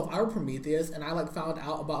say it though, if I were Prometheus and I, like, found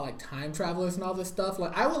out about, like, time travelers and all this stuff,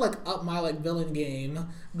 like, I would, like, up my, like, villain game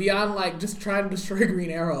beyond, like, just trying to destroy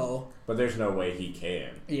Green Arrow. But there's no way he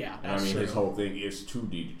can. Yeah, that's true. His whole thing is to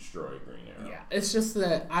destroy Green Arrow. Yeah, it's just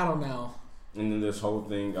that I don't know. And then this whole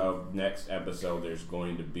thing of next episode, there's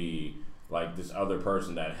going to be, like, this other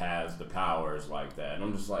person that has the powers like that. And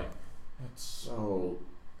I'm just like, that's so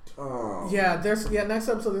dumb. Yeah, next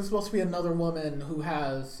episode there's supposed to be another woman who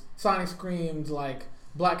has Sonic Scream's, like,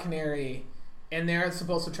 Black Canary, and they're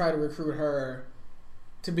supposed to try to recruit her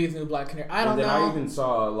to be the new Black Canary. I don't know. I even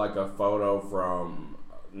saw, like, a photo from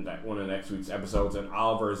one of next week's episodes, and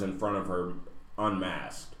Oliver's in front of her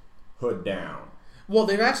unmasked, hood down. Well,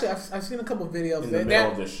 they've actually... I've seen a couple of videos. In the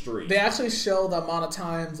middle of the street. They actually show the amount of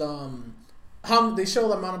times... they show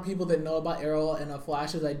the amount of people that know about Arrow and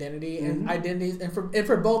Flash's identity and identities, and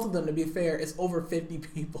for both of them, to be fair, it's over 50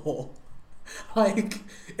 people. Like,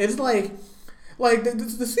 it's like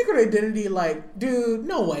the secret identity. Like, dude,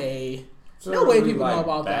 no way, so no way people know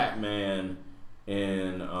about Batman that.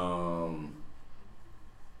 And in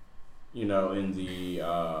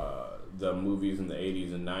the movies in the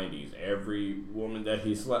 80s and 90s, every woman that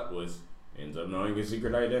he slept with ends up knowing his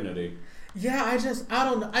secret identity. Yeah, I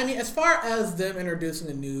don't know. I mean, as far as them introducing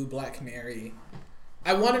a new Black Canary,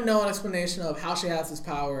 I want to know an explanation of how she has his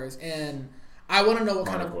powers, and I want to know what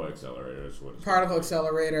kind of... Particle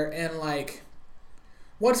accelerator, and, like,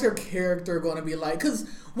 what's her character going to be like? Because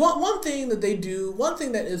one thing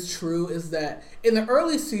that is true is that in the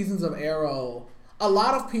early seasons of Arrow, a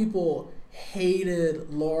lot of people hated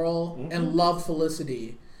Laurel and loved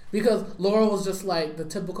Felicity, because Laurel was just, like, the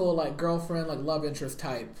typical, like, girlfriend, like, love interest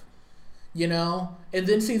type. And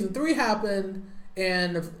then season 3 happened,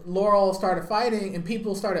 and Laurel started fighting, and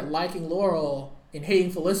people started liking Laurel and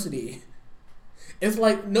hating Felicity. It's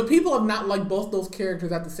like, no, people have not liked both those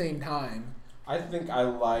characters at the same time. I think I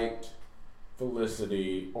liked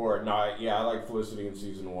Felicity, I liked Felicity in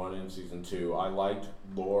season 1 and season 2. I liked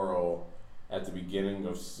Laurel at the beginning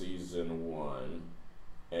of season 1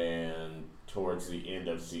 and towards the end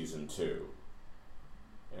of season 2.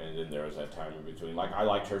 And then there was that time in between. Like, I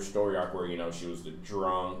liked her story arc where, she was the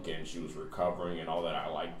drunk and she was recovering and all that. I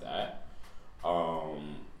liked that.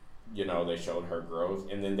 they showed her growth,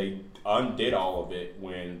 and then they undid all of it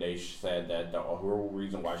when they said that the whole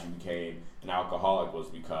reason why she became an alcoholic was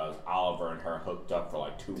because Oliver and her hooked up for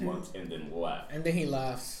like 2 months and then left. And then he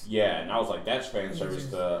laughs. Yeah, and I was like, that's fan service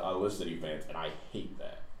to Olicity fans, and I hate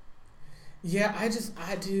that. Yeah, I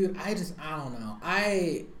don't know.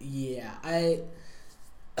 I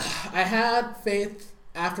had faith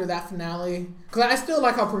after that finale, because I still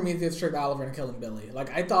like how Prometheus tricked Oliver into killing Billy. Like,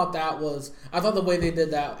 I thought the way they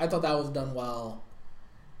did that, I thought that was done well.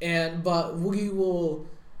 But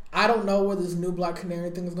I don't know where this new Black Canary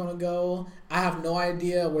thing is going to go. I have no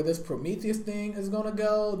idea where this Prometheus thing is going to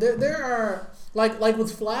go. There are, like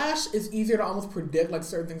with Flash, it's easier to almost predict, like,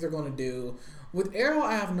 certain things they're going to do. With Arrow,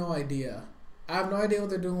 I have no idea. I have no idea what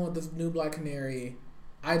they're doing with this new Black Canary.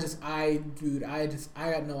 I got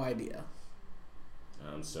no idea.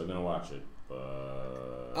 I'm still going to watch it,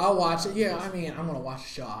 but... I'll watch it. Yeah, I mean, I'm going to watch the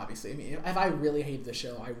show, obviously. I mean, if I really hated the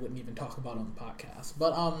show, I wouldn't even talk about it on the podcast.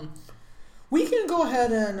 But, we can go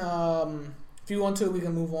ahead and, if you want to, we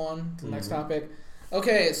can move on to the next topic.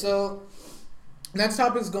 Okay, so next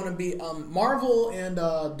topic is going to be Marvel and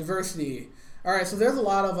diversity. All right, so there's a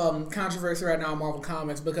lot of controversy right now in Marvel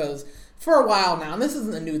Comics because for a while now, and this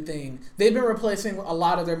isn't a new thing, they've been replacing a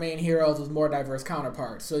lot of their main heroes with more diverse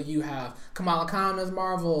counterparts. So you have Kamala Khan as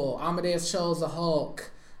Marvel, Amadeus Cho as the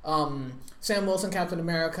Hulk, Sam Wilson, Captain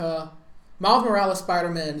America, Miles Morales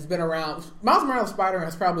Spider-Man has been around. Miles Morales Spider-Man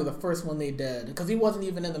is probably the first one they did because he wasn't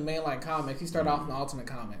even in the mainline comics. He started off in the Ultimate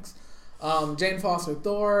Comics. Jane Foster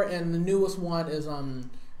Thor, and the newest one is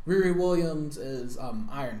Riri Williams is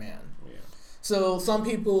Iron Man. Yeah. So some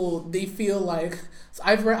people, they feel like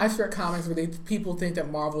I've read comics where people think that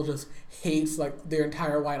Marvel just hates like their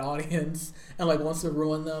entire white audience and like wants to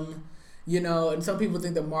ruin them, and some people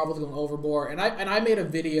think that Marvel's going overboard. And I made a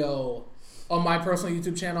video on my personal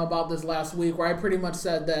YouTube channel about this last week where I pretty much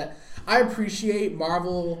said that I appreciate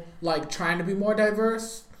Marvel like trying to be more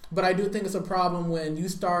diverse, but I do think it's a problem when you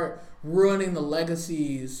start ruining the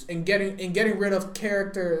legacies and getting rid of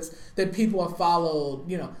characters that people have followed.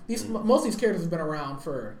 Most of these characters have been around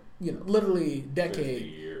for literally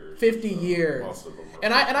decades, 50 years. Most of them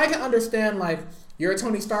and I can understand, like, you're a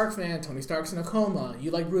Tony Stark fan, Tony Stark's in a coma.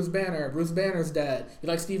 You like Bruce Banner's dead. You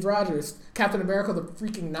like Steve Rogers, Captain America, the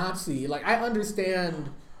freaking Nazi. Like, I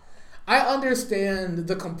understand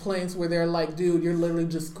the complaints where they're like, dude, you're literally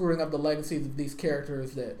just screwing up the legacies of these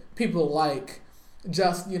characters that people like.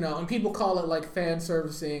 And people call it like fan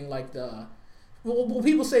servicing, like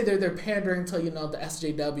people say they're pandering to, the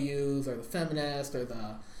SJWs or the feminists or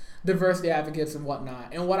the diversity advocates and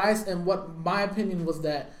whatnot. And what my opinion was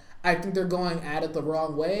that I think they're going at it the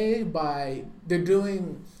wrong way by they're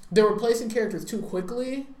replacing characters too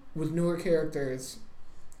quickly with newer characters,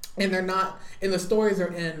 and the stories they're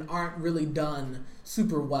in aren't really done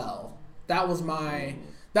super well. That was my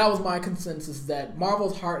consensus, that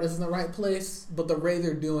Marvel's heart is in the right place, but the way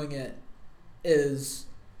they're doing it is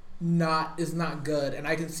not good, and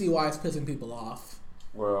I can see why it's pissing people off.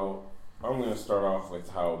 Well, I'm going to start off with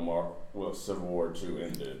how Civil War 2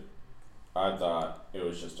 ended. I thought it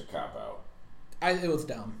was just a cop-out. It was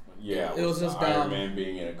dumb. Yeah, it was just dumb. Iron Man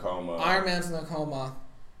being in a coma. Iron Man's in a coma.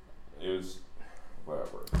 It was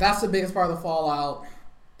whatever. That's the biggest part of the fallout.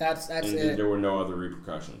 That's it. There were no other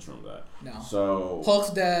repercussions from that. No. So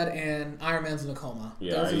Hulk's dead and Iron Man's in a coma.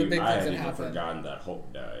 Yeah, those are the big I things had that even happened. forgotten that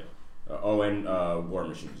Hulk died. And War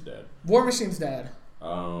Machine's dead. War Machine's dead.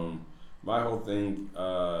 My whole thing,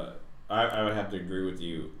 I would have to agree with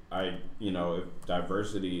you. If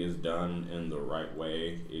diversity is done in the right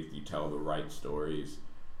way, if you tell the right stories,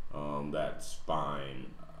 that's fine.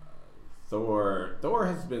 Thor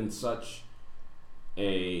has been such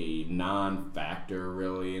a non-factor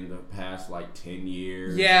really in the past 10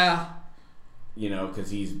 years. Yeah. Because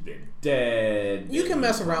he's been dead. You can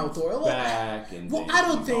mess around with Thor. I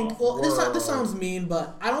don't think. This sounds mean,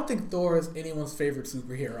 but I don't think Thor is anyone's favorite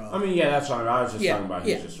superhero. I mean, yeah, that's fine. I was just talking about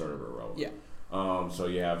he's just sort of irrelevant. Yeah. So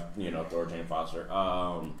you have Thor, Jane Foster,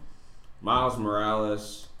 Miles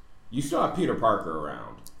Morales. You still have Peter Parker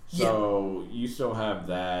around, so you still have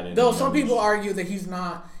that. And, though some people argue that he's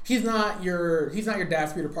not your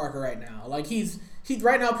dad's Peter Parker right now. Like he's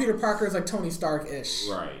right now Peter Parker is like Tony Stark-ish.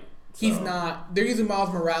 Right. He's not. They're using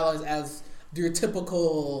Miles Morales as your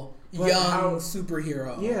typical young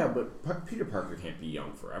superhero. Yeah, but Peter Parker can't be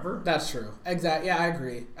young forever. That's true. Exactly. Yeah, I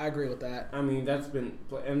agree. I agree with that. I mean,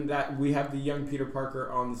 that we have the young Peter Parker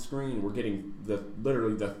on the screen. We're getting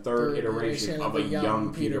literally the third iteration of a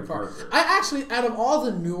young Peter Parker. I actually, out of all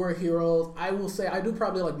the newer heroes, I will say I do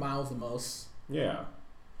probably like Miles the most. Yeah.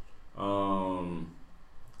 I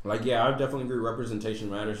definitely agree. Representation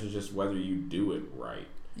matters. It's just whether you do it right.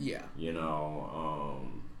 Yeah.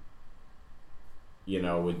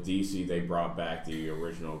 With DC, they brought back the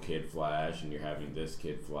original Kid Flash, and you're having this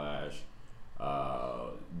Kid Flash.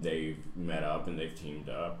 They've met up and they've teamed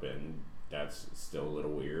up, and that's still a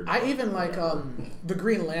little weird. I even like the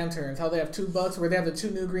Green Lanterns, how they have two books where they have the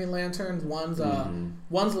two new Green Lanterns. One's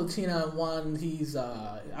Latina and one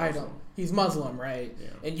he's Muslim, right? Yeah.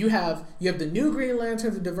 And you have the new Green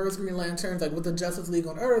Lanterns, the diverse Green Lanterns, like with the Justice League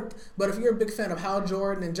on Earth. But if you're a big fan of Hal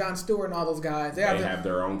Jordan and Jon Stewart and all those guys, they have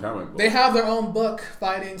their own comic book. They have their own book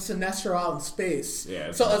fighting Sinestro out in space.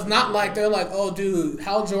 Yeah. So it's not like they're like, oh, dude,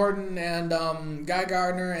 Hal Jordan and Guy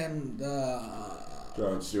Gardner and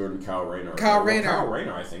Jon Stewart and Kyle Rayner. Kyle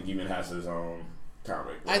Rayner, I think, even has his own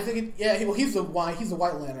comic book. I think, he's the White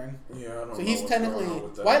Lantern. Yeah, I don't know. So he's technically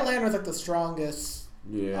White Lantern's like the strongest.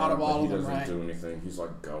 Yeah, out of all of them, right? He doesn't do anything. He's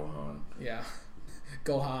like Gohan. Yeah,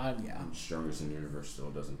 Gohan. Yeah, strongest in the universe, still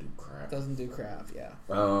doesn't do crap. Yeah.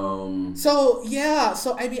 So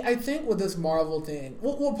I think with this Marvel thing,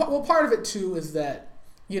 well, part of it too is that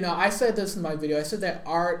I said this in my video. I said that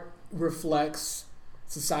art reflects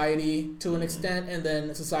society to an extent, and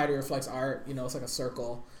then society reflects art. It's like a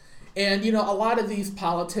circle, and a lot of these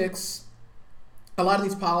politics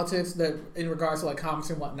that in regards to like comics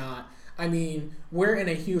and whatnot. I mean, we're in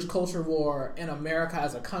a huge culture war in America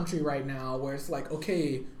as a country right now where it's like,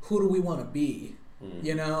 okay, who do we want to be?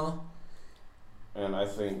 And I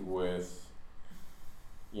think with,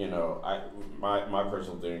 my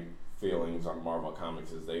personal feelings on Marvel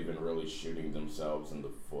Comics is they've been really shooting themselves in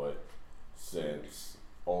the foot since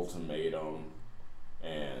Ultimatum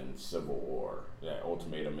and Civil War. Yeah,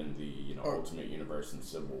 Ultimatum in the, Ultimate Universe and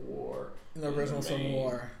Civil War. In the original Civil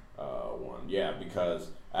War. One. Yeah, because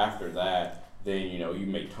after that, then, you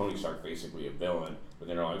make Tony Stark basically a villain, but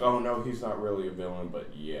then they're like, oh no, he's not really a villain,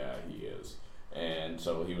 but yeah, he is. And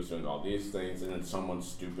so he was doing all these things, and then someone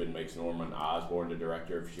stupid makes Norman Osborn the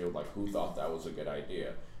director of S.H.I.E.L.D. Like, who thought that was a good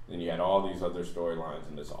idea? Then you had all these other storylines,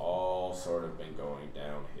 and it's all sort of been going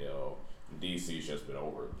downhill. DC's just been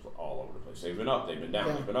all over the place. They've been up, they've been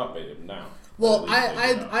down, they've been up, they've been down. Well,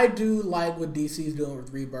 I do like what DC's doing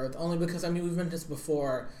with Rebirth, only because, we've mentioned this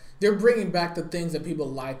before. They're bringing back the things that people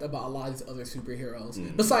liked about a lot of these other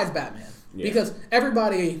superheroes, besides Batman. Yeah. Because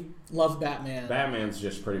everybody loves Batman. Batman's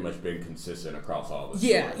just pretty much been consistent across all this.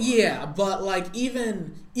 Yeah, but like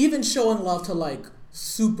even showing love to like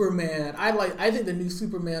Superman, I think the new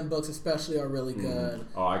Superman books especially are really good.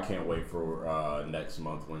 Oh, I can't wait for next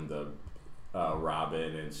month when the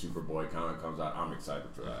Robin and Superboy comic comes out. I'm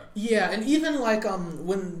excited for that. Yeah, and even like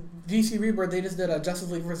when DC Rebirth, they just did a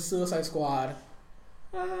Justice League vs. Suicide Squad.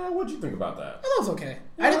 What'd you think about that? I thought it was okay.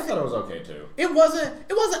 Yeah, I thought it was okay too. It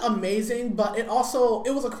wasn't amazing, but it was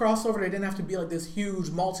a crossover. It didn't have to be like this huge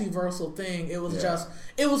multiversal thing. It was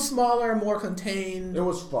it was smaller, more contained. It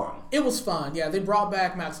was fun. Yeah, they brought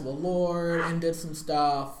back Maxwell Lord and did some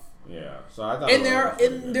stuff. Yeah, so I thought. And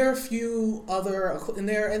there are a few other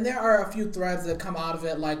there are a few threads that come out of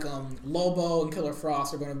it, like Lobo and Killer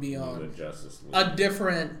Frost are going to be on the Justice League.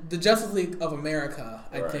 The Justice League of America,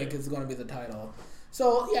 I think, is going to be the title.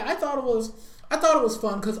 So yeah, I thought it was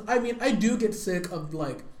fun because I do get sick of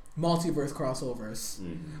like multiverse crossovers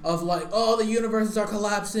of like, oh, the universes are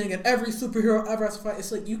collapsing and every superhero ever has to fight.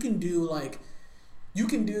 It's like you can do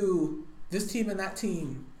this team and that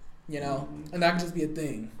team, and that can just be a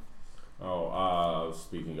thing. Oh,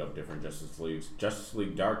 speaking of different Justice Leagues, Justice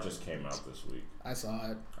League Dark just came out this week. I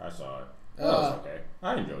saw it. That was okay.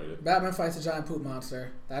 I enjoyed it. Batman fights a giant poop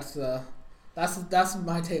monster. That's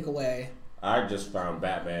my takeaway. I just found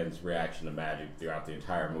Batman's reaction to magic throughout the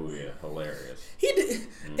entire movie hilarious.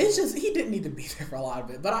 It's just he didn't need to be there for a lot of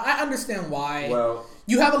it, but I understand why. Well,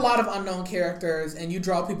 you have a lot of unknown characters, and you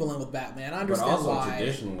draw people in with Batman. I understand but also, why.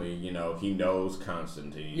 Traditionally, he knows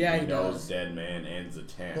Constantine. Yeah, he knows Deadman and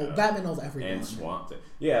Zatanna. Well, Batman knows everyone. And Swamp Thing.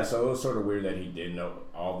 Yeah, so it was sort of weird that he didn't know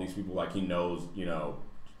all these people. Like he knows,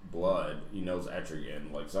 Blood. He knows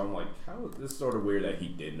Etrigan. Like so, I'm like, how is this sort of weird that he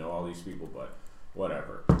did know all these people, but.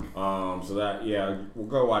 Whatever. So that we'll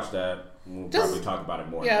go watch that. We'll probably talk about it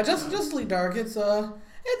more. Yeah, Justice League Dark. It's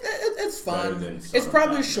it's fun. It's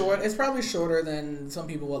probably short. It's probably shorter than some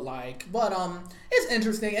people would like, but it's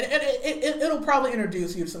interesting, and it'll probably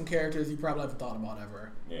introduce you to some characters you probably haven't thought about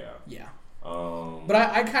ever. Yeah. But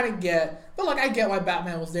I kind of get, I get why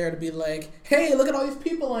Batman was there to be like, hey, look at all these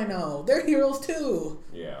people I know. They're heroes too.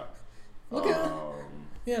 Yeah. Look at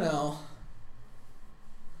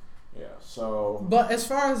Yeah, so... But as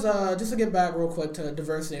far as, just to get back real quick to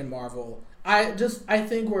diversity in Marvel, I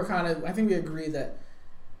think we agree that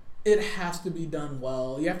it has to be done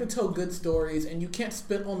well. You have to tell good stories, and you can't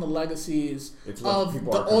spit on the legacies of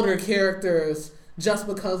the older characters just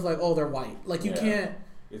because like, oh, they're white. Like you can't.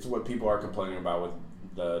 It's what people are complaining about with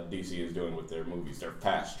the DC is doing with their movies. They're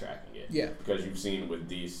fast tracking it. Yeah. Because you've seen with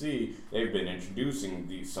DC, they've been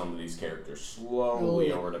introducing some of these characters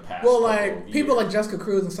slowly over the past. Well, couple like of people years. like Jessica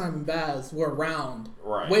Cruz and Simon Baz were around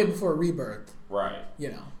Right. way before Rebirth. Right.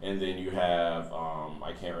 You know. And then you have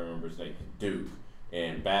I can't remember his name, Duke.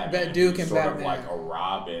 And Batman, Duke who's and sort Batman. of like a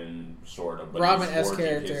Robin, sort of, but Robin-esque he's forging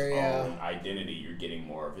character, his yeah. own identity. You're getting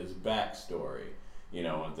more of his backstory, you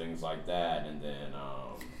know, and things like that. And then,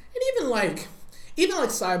 And even like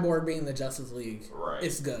Cyborg being in the Justice League, Right.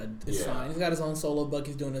 it's good. It's Yeah. fine. He's got his own solo book.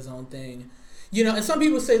 He's doing his own thing. You know, and some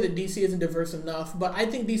people say that DC isn't diverse enough, but I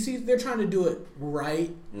think DC, they're trying to do it right.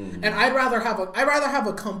 Mm-hmm. And I'd rather have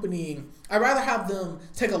a company. I'd rather have them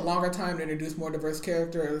take a longer time to introduce more diverse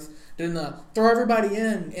characters than throw everybody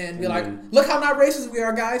in and be like, look how not racist we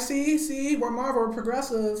are, guys. See, we're Marvel, we're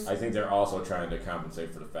progressive. I think they're also trying to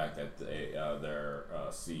compensate for the fact that their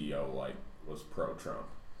CEO was pro-Trump.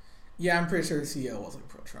 Yeah, I'm pretty sure the CEO wasn't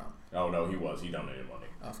pro-Trump. Oh no, he was. He donated money.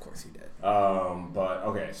 Of course he did. But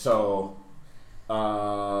okay, so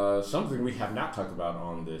something we have not talked about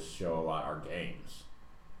on this show a lot are games.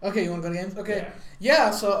 Okay, you want to go to games? Okay. Yeah,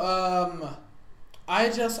 so I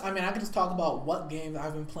can just talk about what games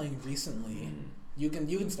I've been playing recently. You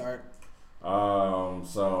can start.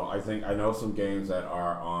 So I think I know some games that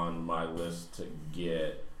are on my list to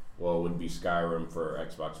get. Well, would be Skyrim for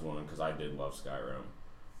Xbox One because I did love Skyrim.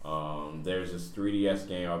 There's this 3DS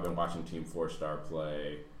game I've been watching Team 4-Star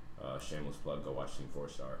play. Shameless plug, go watch Team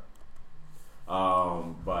 4-Star.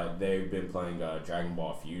 But they've been playing Dragon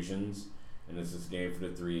Ball Fusions, and it's this game for the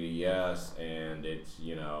 3DS, and it's,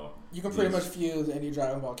 you know... You can pretty much fuse any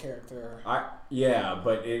Dragon Ball character.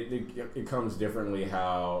 But it comes differently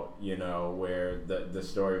how, you know, where the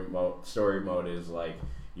story mode is like,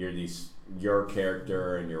 your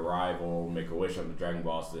character and your rival make a wish on the Dragon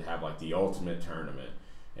Balls to have, like, the ultimate tournament.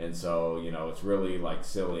 And so, you know, it's really, like,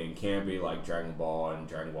 silly and campy like Dragon Ball and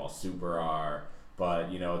Dragon Ball Super are. But,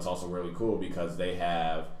 you know, it's also really cool because they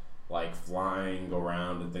have, like, flying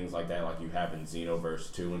around and things like that, like you have in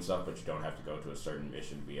Xenoverse 2 and stuff, but you don't have to go to a certain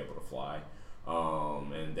mission to be able to fly.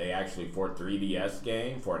 And they actually, for a 3DS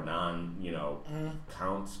game, for a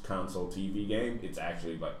console TV game, it's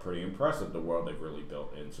actually, like, pretty impressive, the world they've really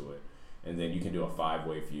built into it. And then you can do a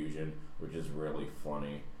 5-way fusion, which is really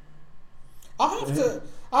funny. I'll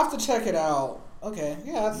have to check it out. Okay,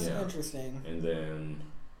 yeah, that's interesting. And then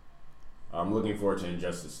I'm looking forward to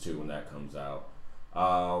Injustice 2 when that comes out.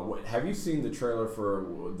 Have you seen the trailer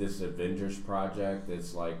for this Avengers project?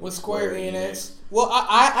 It's like with Square Enix. Well,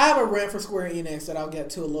 I have a rant for Square Enix that I'll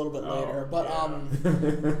get to a little bit later. But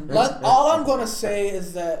all I'm going to say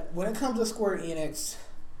is that when it comes to Square Enix,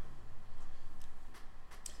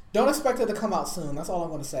 don't expect it to come out soon. That's all I'm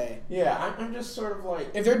going to say. Yeah, I'm just sort of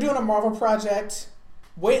like... If they're doing a Marvel project,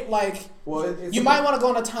 wait, like... Well, you might want to go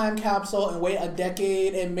in a time capsule and wait a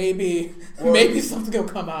decade and maybe something will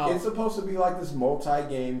come out. It's supposed to be like this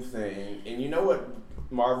multi-game thing. And you know what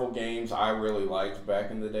Marvel games I really liked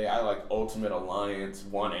back in the day? I liked Ultimate Alliance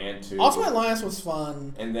 1 and 2. Ultimate Alliance was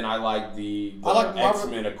fun. And then I liked the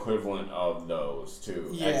X-Men equivalent of those, too.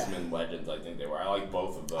 Yeah. X-Men Legends, I think they were. I like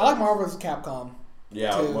both of those. I like Marvel vs. Capcom.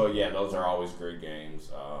 Yeah, too. Well, yeah, those are always great games.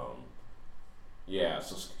 So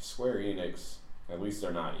Square Enix, at least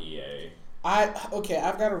they're not EA. I've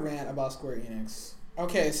got a rant about Square Enix.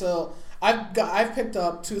 Okay, so I've picked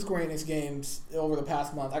up 2 Square Enix games over the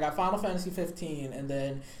past month. I got Final Fantasy 15 and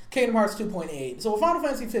then Kingdom Hearts 2.8. So with Final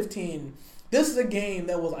Fantasy 15, this is a game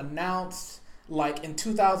that was announced like in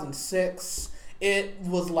 2006. It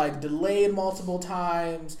was like delayed multiple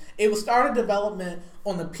times. It was started development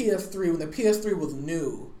on the PS3 when the PS3 was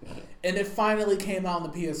new, and it finally came out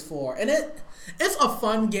on the PS4. And it's a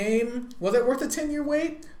fun game. Was it worth a 10-year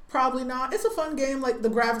wait? Probably not. It's a fun game. Like the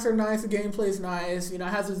graphics are nice, the gameplay is nice. You know, it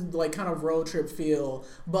has this like kind of road trip feel.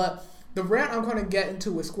 But the rant I'm going to get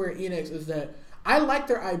into with Square Enix is that I like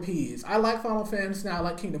their IPs. I like Final Fantasy, and I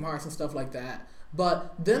like Kingdom Hearts and stuff like that.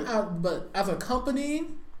 But as a company,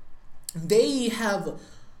 they have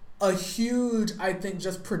a huge, I think,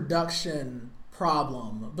 just production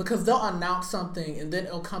problem because they'll announce something and then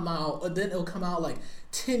it'll come out like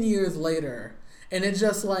 10 years later, and it's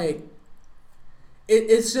just like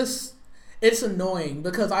it's annoying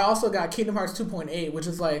because I also got Kingdom Hearts 2.8, which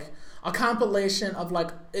is like a compilation of like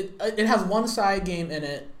it has one side game in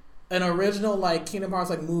it, an original like Kingdom Hearts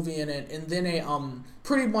like movie in it, and then a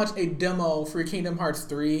pretty much a demo for Kingdom Hearts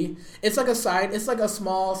 3. It's like a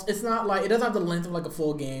small, it's not like, it doesn't have the length of like a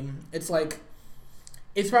full game. It's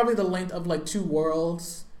probably the length of like 2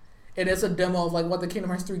 worlds, and it's a demo of like what the Kingdom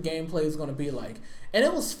Hearts 3 gameplay is going to be like. And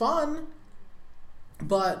it was fun,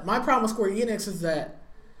 But my problem with Square Enix is that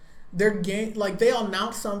their game, like, they'll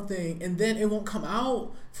announce something and then it won't come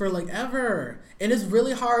out for like ever, and it's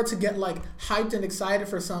really hard to get like hyped and excited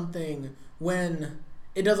for something when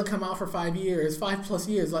it doesn't come out for 5 years, 5+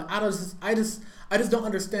 years. Like, I just don't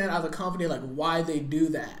understand as a company like why they do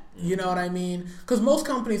that. You know what I mean? Because most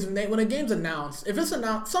companies, when a game's announced, if it's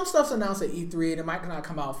announced, some stuff's announced at E3 and it might not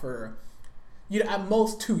come out for at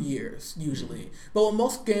most 2 years usually. But when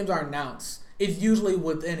most games are announced, it's usually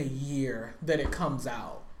within a year that it comes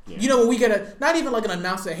out. Yeah. You know, when we get not even like an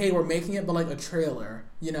announcement, hey, we're making it, but like a trailer.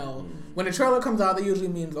 You know, when a trailer comes out, that usually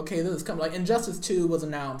means, okay, this is coming. Like, Injustice 2 was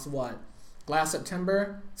announced, last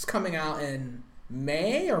September? It's coming out in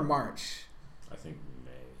May or March? I think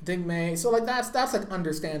May. So, like, that's like,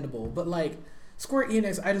 understandable. But, like, Square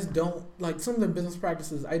Enix, I just don't, like, some of the business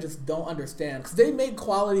practices, I just don't understand. Because they make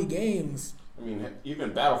quality games. I mean,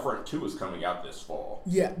 even Battlefront 2 is coming out this fall.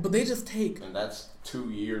 Yeah, but they just take... And that's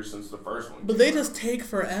 2 years since the first one. But they just take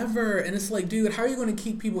forever. And it's like, dude, how are you going to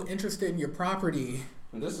keep people interested in your property?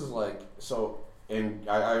 And this is like... So, and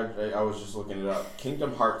I was just looking it up.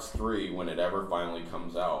 Kingdom Hearts 3, when it ever finally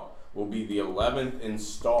comes out, will be the 11th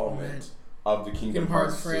installment of the Kingdom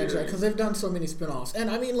Hearts franchise. Because they've done so many spin-offs.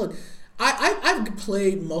 And, I mean, look... I've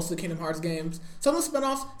played most of the Kingdom Hearts games. Some of the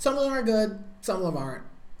spin-offs, some of them are good, some of them aren't.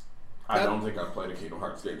 I don't think I've played a Kingdom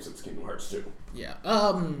Hearts game since Kingdom Hearts 2. Yeah.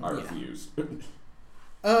 I refuse.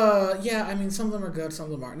 Yeah, I mean, some of them are good, some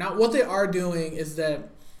of them aren't. Now, what they are doing is that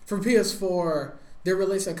for PS4, they're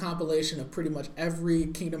releasing a compilation of pretty much every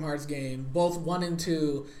Kingdom Hearts game, both 1 and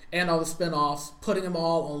 2, and all the spin-offs, putting them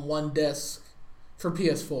all on one disc for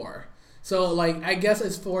PS4. So, like, I guess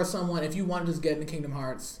it's for someone, if you want to just get into Kingdom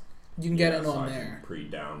Hearts, you can get in on there. I can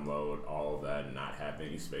pre-download all of that and not have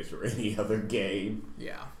any space for any other game.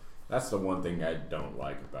 Yeah. That's the one thing I don't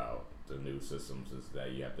like about the new systems is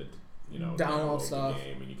that you have to, download stuff, the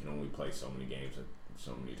game, and you can only play so many games at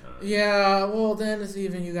so many times. Yeah, well, then it's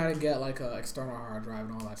even you got to get like a external hard drive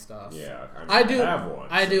and all that stuff. Yeah, I do have one.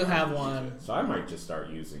 I do have one. So I might just start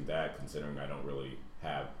using that, considering I don't really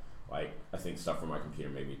have I think stuff from my computer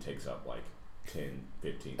maybe takes up like 10,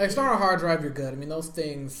 15. External hard drive, you're good. I mean, those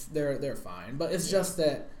things they're fine, but it's just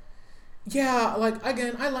that. Yeah, like,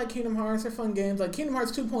 again, I like Kingdom Hearts. They're fun games. Like, Kingdom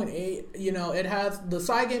Hearts 2.8, it has the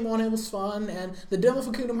side game on it was fun, and the demo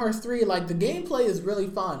for Kingdom Hearts 3, like, the gameplay is really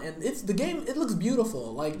fun, and it looks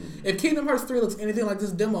beautiful. Like, if Kingdom Hearts 3 looks anything like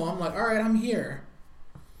this demo, I'm like, alright, I'm here.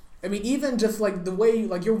 I mean, even just, like, the way,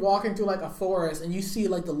 like, you're walking through, like, a forest, and you see,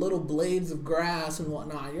 like, the little blades of grass and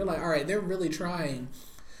whatnot, you're like, alright, they're really trying.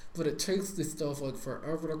 But it takes this stuff, like,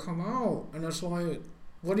 forever to come out, and it's like...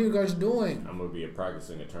 What are you guys doing? I'm going to be a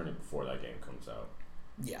practicing attorney before that game comes out.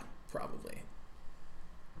 Yeah, probably.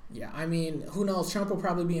 Yeah, I mean, who knows? Trump will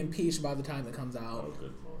probably be impeached by the time it comes out. Oh,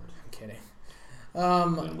 good Lord. I'm kidding.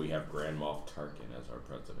 And we have Grand Moff Tarkin as our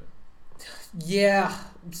president. Yeah,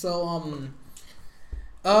 so,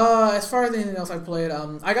 as far as anything else I played,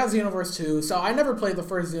 I got Xenoverse 2, so I never played the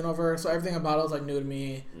first Xenoverse, so everything about it was, like, new to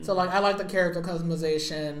me. So, like, I like the character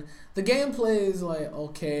customization. The gameplay is, like,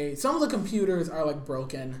 okay. Some of the computers are, like,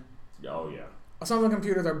 broken. Oh, yeah. Some of the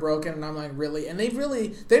computers are broken, and I'm like, really? And they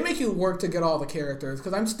make you work to get all the characters,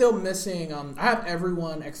 because I'm still missing, I have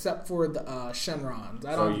everyone except for the Shenron.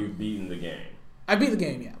 So you've beaten the game? I beat the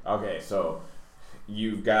game, yeah. Okay, so...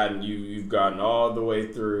 You've gotten all the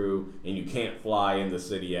way through, and you can't fly in the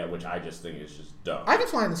city yet, which I just think is just dumb. I can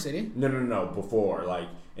fly in the city. No, before, like,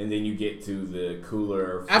 and then you get to the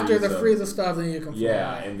cooler Frieza. After the Frieza stuff, then you can fly.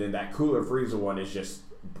 Yeah, and then that cooler Frieza one is just,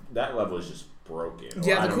 that level is just broken.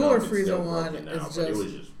 Yeah, the cooler Frieza one is just, it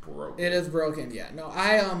was just broken. It is broken, yeah. No,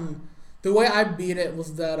 the way I beat it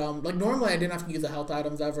was that, like, normally I didn't have to use the health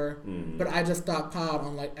items ever, but I just stockpiled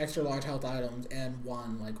on, like, extra large health items and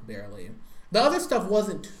won, like, barely. The other stuff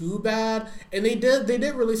wasn't too bad, and they did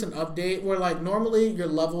release an update where, like, normally your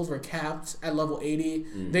levels were capped at level 80.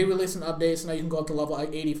 They released an update, so now you can go up to level,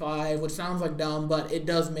 like, 85, which sounds like dumb, but it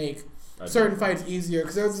does make certain fights easier,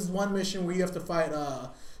 because there was this one mission where you have to fight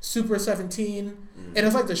Super 17, and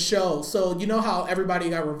it's like the show, so you know how everybody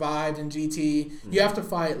got revived in GT? You have to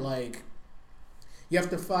fight, like... You have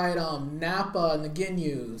to fight Nappa and the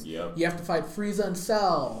Ginyus. Yep. You have to fight Frieza and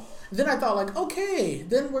Cell. Then I thought, like, okay,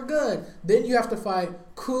 then we're good. Then you have to fight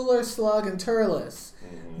Cooler, Slug, and Turles.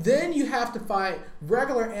 Then you have to fight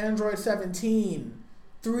regular Android 17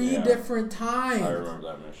 three different times. I remember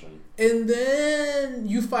that mission. And then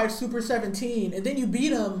you fight Super 17, and then you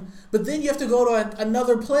beat him, but then you have to go to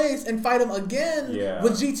another place and fight him again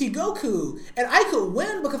with GT Goku. And I could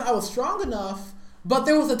win because I was strong enough, but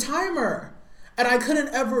there was a timer. and I couldn't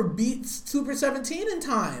ever beat Super 17 in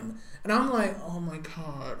time. And I'm like, oh my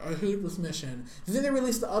god, I hate this mission. And then they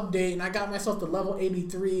released the update, and I got myself to level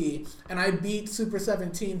 83, and I beat Super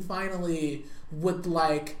 17 finally with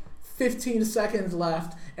like 15 seconds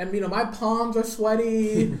left, and my palms are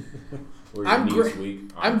sweaty. I'm graying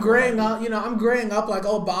up, I'm graying up like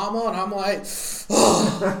Obama, and I'm like,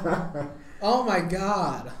 oh my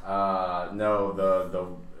god. No, the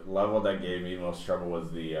level that gave me the most trouble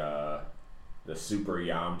was the Super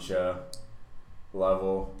Yamcha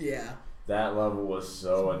level. Yeah. That level was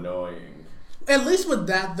so annoying. At least with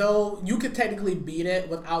that, though, you could technically beat it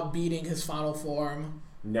without beating his final form.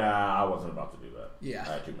 Nah, I wasn't about to do that. Yeah.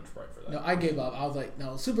 I had too much pride for that. No, I gave up. I was like,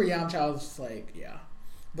 no, Super Yamcha, I was just like, yeah.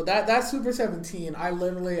 But that Super 17,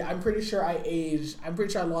 I'm pretty sure I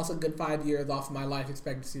lost a good 5 years off of my life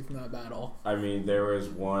expectancy from that battle. I mean, there was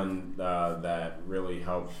one that really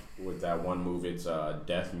helps with that one move. It's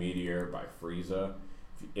Death Meteor by Frieza.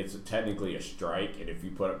 It's technically a strike, and if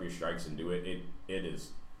you put up your strikes and do it, it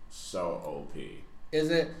is so OP.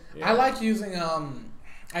 Is it? Yeah. I like using,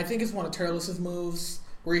 I think it's one of Turles' moves,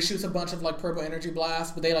 where he shoots a bunch of like purple energy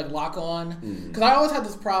blasts, but they like lock on. Because I always had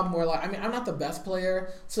this problem where like, I'm not the best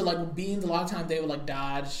player, so like with beams, a lot of times they would like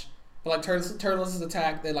dodge. But like Turles'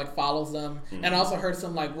 attack, they like follows them, and it also hurts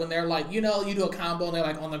them like when they're like, you do a combo and they're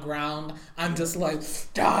like on the ground. I'm just like,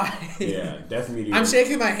 die. Yeah, Death Meteor. I'm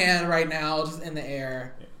shaking my hand right now, just in the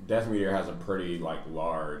air. Death Meteor has a pretty like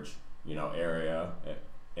large, area,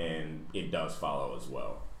 and it does follow as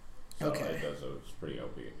well. So okay. It does. It's pretty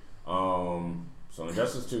OP. So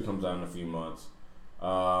Injustice 2 comes out in a few months.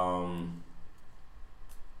 I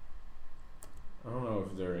don't know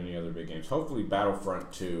if there are any other big games. Hopefully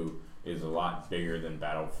Battlefront 2 is a lot bigger than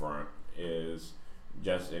Battlefront is,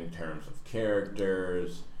 just in terms of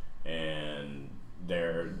characters, and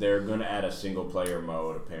they're going to add a single player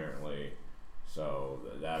mode apparently. So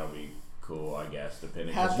that'll be cool, I guess, depending,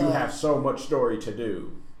 because you have so much story to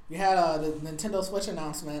do. You had the Nintendo Switch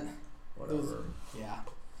announcement. Whatever. Yeah.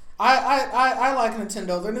 I like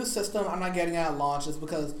Nintendo. Their new system I'm not getting at launch is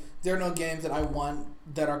because there are no games that I want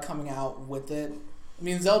that are coming out with it. I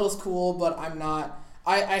mean, Zelda's cool, but I'm not...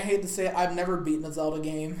 I hate to say it, I've never beaten a Zelda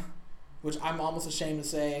game, which I'm almost ashamed to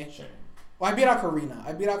say. Shame. Well, I beat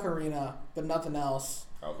Ocarina, but nothing else.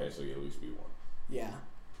 Okay, so you at least beat one. Yeah.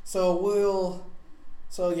 So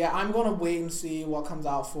I'm going to wait and see what comes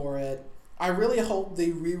out for it. I really hope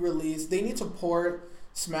they re-release... They need to port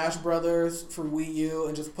Smash Brothers for Wii U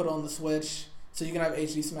and just put it on the Switch so you can have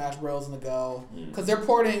HD Smash Bros. In the go. Because they're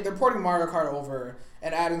porting Mario Kart over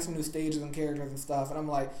and adding some new stages and characters and stuff. And I'm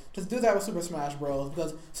like, just do that with Super Smash Bros.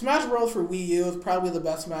 Because Smash Bros. For Wii U is probably the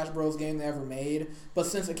best Smash Bros. Game they ever made. But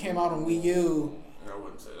since it came out on Wii U, I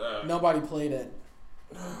wouldn't say that. Nobody played it.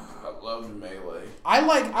 I loved Melee. I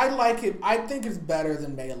like it. I think it's better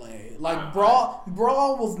than Melee. Like Brawl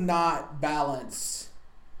was not balanced.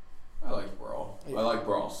 I like Brawl. Yeah. I like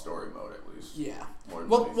Brawl's story mode at least. Yeah.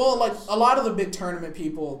 Well, like a lot of the big tournament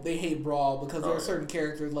people, they hate Brawl because there are certain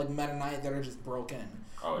characters like Meta Knight that are just broken.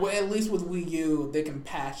 Oh, yeah. Well, at least with Wii U, they can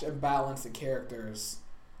patch and balance the characters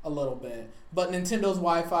a little bit. But Nintendo's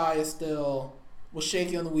Wi-Fi was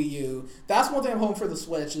shaky on the Wii U. That's one thing I'm hoping for the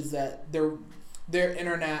Switch is that their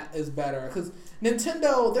internet is better, because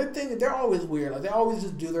Nintendo, they're always weird. Like they always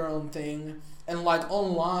just do their own thing, and like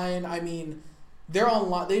online, I mean,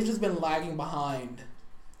 they've just been lagging behind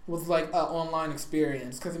with like an online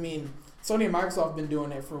experience. Because I mean, Sony and Microsoft have been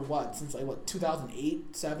doing it for since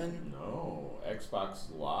 2008, 7? No, Xbox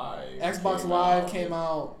Live. Xbox Live came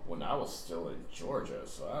out when I was still in Georgia,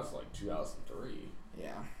 so that was like 2003.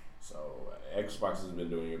 Yeah. So Xbox has been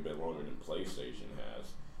doing it a bit longer than PlayStation has,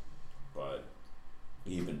 but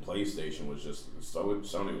even PlayStation was just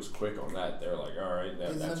Sony was quick on that. They're like, all right,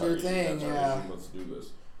 that's our thing. Let's do this.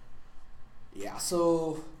 Yeah.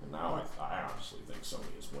 So and now I honestly think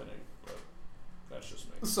Sony is winning, but that's just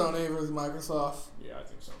me. Sony versus Microsoft. Yeah, I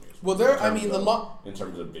think Sony is. Well, in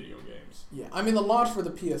terms of video games. Yeah, I mean the launch for the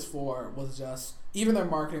PS4 was just, even their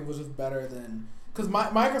marketing was just better than. Because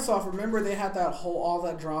Microsoft, remember they had all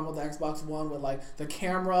that drama with the Xbox One with like the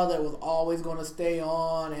camera that was always going to stay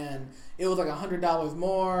on, and it was like $100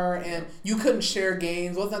 more, and you couldn't share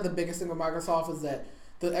games. Wasn't that the biggest thing with Microsoft, is that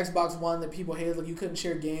the Xbox One that people hated, like you couldn't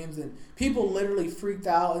share games, and people literally freaked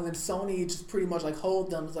out, and then Sony just pretty much like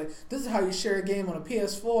hold them. It's like, this is how you share a game on a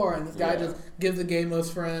PS4, and this guy just gives the game to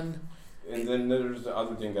his friend. And then there's the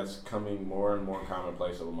other thing that's coming more and more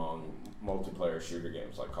commonplace among multiplayer shooter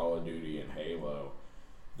games like Call of Duty and Halo,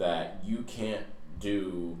 that you can't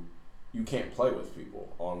play with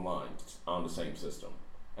people online on the same system.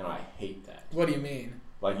 And I hate that. What do you mean?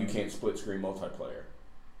 Like you can't split screen multiplayer.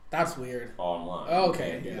 That's weird. online. Okay,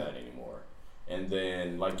 You can't do yeah. that anymore. And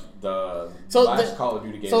then like the So last the- Call of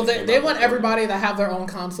Duty game. So that they came out want before- everybody to have their own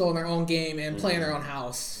console and their own game and play in their own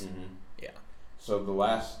house. Mhm. Yeah. So the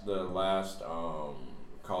last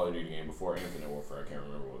Call of Duty game before Infinite Warfare, I can't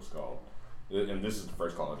remember what it's called. And this is the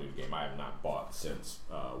first Call of Duty game I have not bought since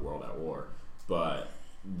World at War. But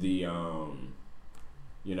the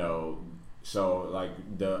you know, so like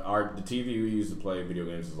the TV we used to play video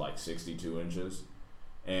games is like 62 inches,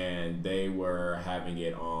 and they were having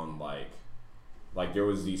it on like there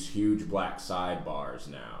was these huge black sidebars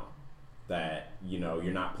now that, you know,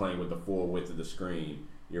 you're not playing with the full width of the screen.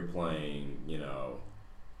 You're playing, you know,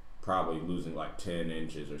 probably losing like 10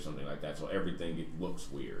 inches or something like that. So everything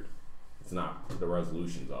looks weird. It's not, the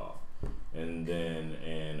resolution's off. And then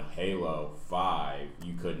in Halo 5,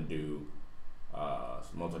 you couldn't do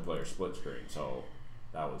multiplayer split screen. So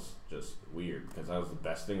that was just weird, because that was the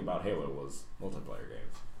best thing about Halo was multiplayer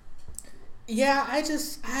games. Yeah, I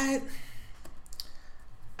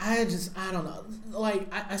don't know. Like,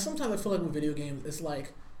 I sometimes I feel like with video games, it's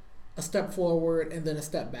like a step forward and then a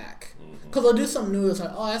step back. Because they'll do something new, it's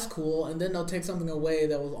like, oh, that's cool, and then they'll take something away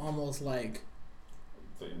that was almost like,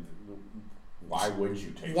 Why would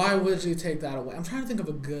you take why that? would you take that away? I'm trying to think of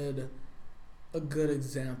a good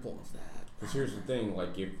example of that. Because here's the thing,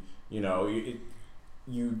 like, if you know,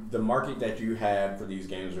 the market that you had for these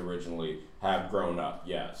games originally have grown up,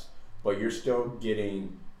 yes, but you're still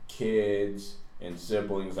getting kids and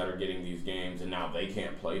siblings that are getting these games, and now they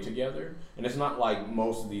can't play together. And it's not like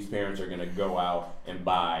most of these parents are going to go out and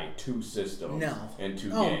buy 2 systems No. and 2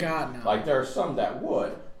 Oh, games. God, no. Like, there are some that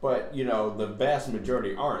would, but you know, the vast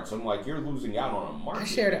majority aren't. So I'm like, you're losing out on a market. I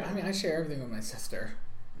shared it. I mean, I share everything with my sister.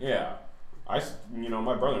 Yeah, my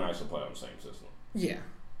brother and I used to play on the same system. Yeah.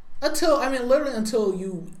 Literally until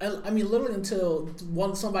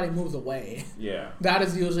once somebody moves away. Yeah. That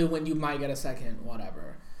is usually when you might get a second,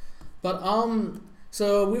 whatever. But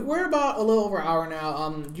so we're about a little over an hour now.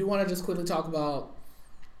 Do you want to just quickly talk about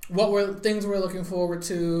things we're looking forward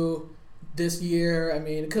to this year? I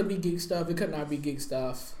mean, it could be geek stuff. It could not be geek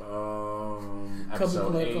stuff. Could be Episode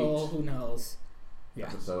political. 8. Who knows? Yeah.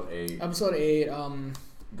 Episode 8. Episode 8.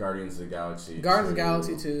 Guardians of the Galaxy. Guardians of the 2,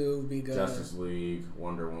 Galaxy 2 would be good. Justice League,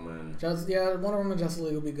 Wonder Woman. Wonder Woman, Justice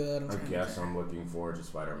League will be good. I guess I'm looking forward to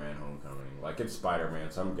Spider-Man: Homecoming. Like, it's Spider-Man,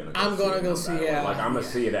 so I'm gonna. I'm gonna go see it. Like, I'm gonna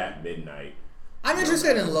see it at midnight. I'm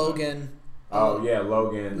interested in Logan. Oh yeah,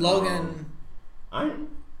 Logan. Logan.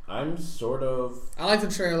 I'm sort of. I like the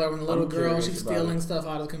trailer when the little girl, curious she's about stealing it. stuff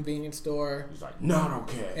out of the convenience store. He's like, not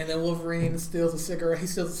okay. And then Wolverine steals a cigarette. He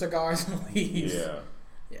steals the cigars and leaves. Yeah.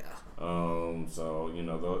 Yeah. So you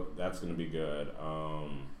know that's gonna be good.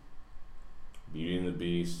 Beauty and the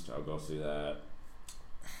Beast. I'll go see that.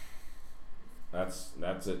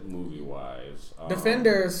 That's it movie wise.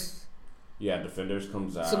 Defenders. Yeah, Defenders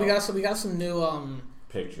comes out. So we got some new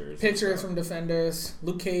pictures from Defenders.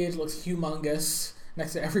 Luke Cage looks humongous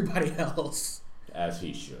next to everybody else. as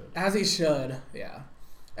he should. As he should. Yeah.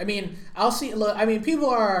 I mean,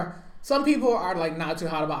 some people are like not too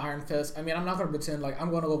hot about Iron Fist. I mean, I'm not gonna pretend like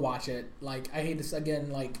I'm gonna go watch it. Like, I hate this again.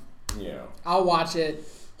 Like, Yeah. I'll watch it.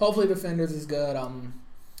 Hopefully, Defenders is good.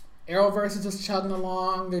 Arrowverse is just chugging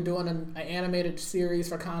along. They're doing an animated series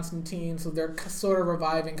for Constantine, so they're sort of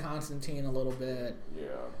reviving Constantine a little bit.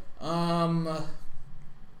 Yeah.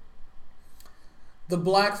 The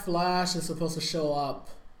Black Flash is supposed to show up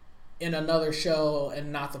in another show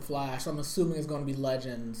and not the Flash. So I'm assuming it's going to be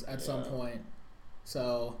Legends at some point.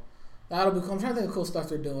 So that'll be cool. I'm trying to think of cool stuff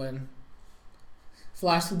they're doing.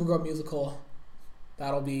 Flash Supergirl musical.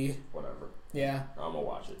 That'll be Whatever. yeah. I'm gonna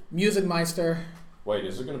watch it. Music Meister. Wait,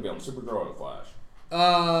 is it gonna be on Supergirl or the Flash?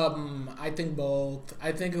 I think both.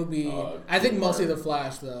 I think it'll be. I Two think mostly part. the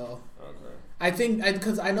Flash though. Okay. I think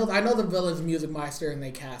because I know the villain's Music Meister and they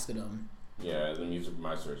casted him. Yeah, the Music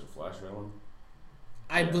Meister is a Flash villain.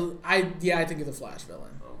 I think he's a Flash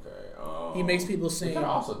villain. Okay. He makes people They sing. kinda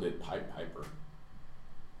also did Pied Piper.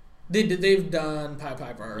 They've done Pied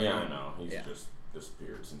Piper. Yeah, I know. He's Yeah. just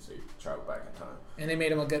disappeared since he traveled back in time. And they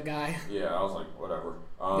made him a good guy. Yeah, I was like, whatever.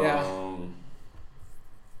 Yeah. I'm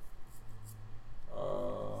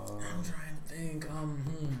I'm trying to think.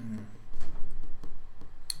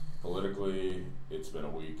 Politically, it's been a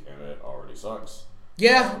week and it already sucks.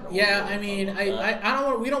 Yeah. don't Yeah. wanna I mean, talk about that. I don't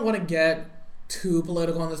want. We don't want to get too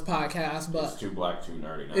political on this podcast, It's but too black, too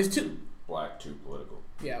nerdy. Not It's too too- black, too political.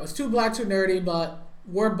 yeah, it's too black, too nerdy. But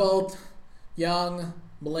we're both young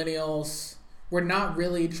millennials. We're not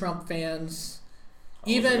really Trump fans. I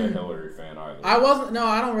wasn't Even a Hillary fan either. I wasn't. No,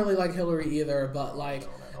 I don't really like Hillary either. But like.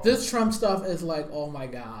 Don't at all. This Trump stuff is like, oh my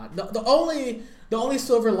god. The only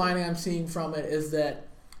silver lining I'm seeing from it is that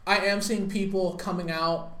I am seeing people coming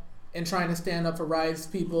out and trying to stand up for rights,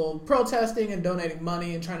 people protesting and donating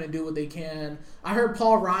money and trying to do what they can. I heard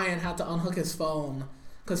Paul Ryan had to unhook his phone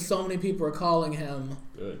because so many people are calling him.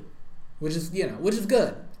 Good. Which is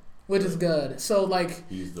good. Which is good. So, like...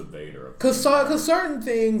 He's the Vader of... Because certain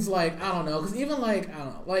things, like, I don't know. Because even, like, I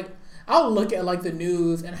don't know. Like, I'll look at, like, the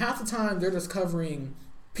news, and half the time they're just covering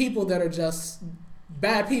people that are just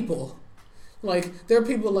bad people. Like, there are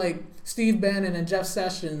people like Steve Bannon and Jeff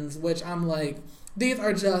Sessions, which I'm like... These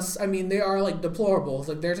are just... I mean, they are, like, deplorables.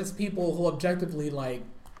 Like, they're just people who objectively, like...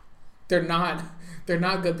 They're not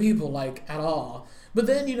good people, like, at all. But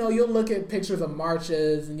then, you know, you'll look at pictures of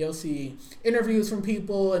marches and you'll see interviews from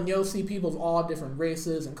people and you'll see people of all different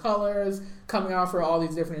races and colors coming out for all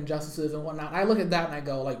these different injustices and whatnot. I look at that and I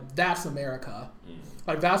go, like, that's America.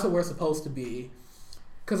 Like, that's what we're supposed to be.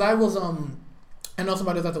 Because I was, I know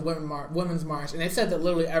somebody was at the Women's March and they said that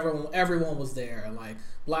literally everyone was there. Like,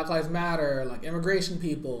 Black Lives Matter, like, immigration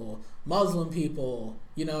people, Muslim people,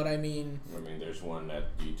 you know what I mean? I mean, there's one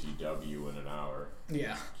at DTW in an hour.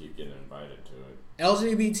 Yeah. Keep getting invited to it.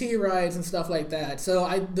 LGBT rights and stuff like that.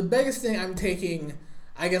 So the biggest thing I'm taking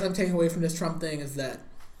away from this Trump thing is that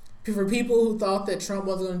for people who thought that Trump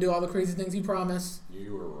wasn't going to do all the crazy things he promised,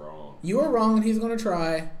 you were wrong. You were wrong, and he's going to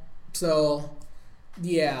try. So,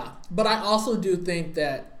 yeah. But I also do think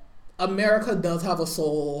that America does have a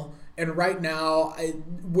soul, and right now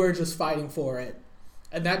we're just fighting for it,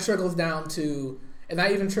 and that trickles down to. And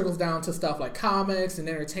that even trickles down to stuff like comics and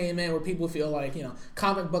entertainment where people feel like, you know,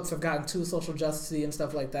 comic books have gotten too social justice-y and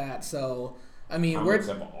stuff like that. So, I mean, comics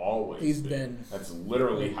have always been. That's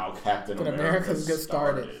literally how Captain America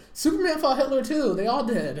started. Superman fought Hitler too. They all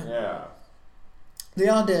did. Yeah. They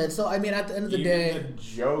all did. So, I mean, at the end of the day... the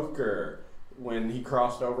Joker, when he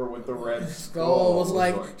crossed over with the Red Skull, was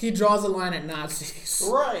like, he draws a line at Nazis.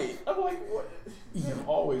 Right. I'm like, what... You've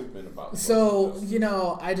always been about. So, you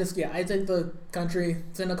know, I think the country,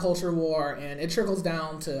 it's in a culture war, and it trickles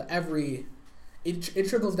down to it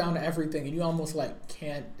trickles down to everything, and you almost, like,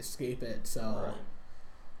 can't escape it. So, right.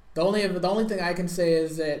 The only thing I can say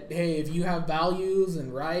is that, hey, if you have values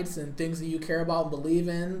and rights and things that you care about and believe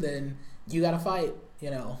in, then you gotta fight,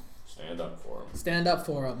 you know. Stand up for them. Stand up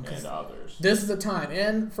for them. And others. This is the time,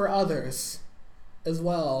 and for others as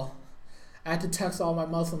well. I had to text all my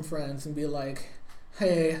Muslim friends and be like,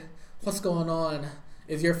 hey, what's going on?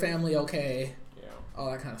 Is your family okay? Yeah. All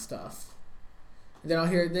that kind of stuff. And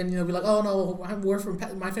then you'll be like, oh no,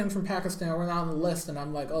 my family's from Pakistan. We're not on the list. And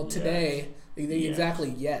I'm like, oh, today, exactly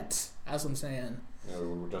yet. That's what I'm saying. Yeah,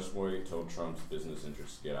 we're just waiting until Trump's business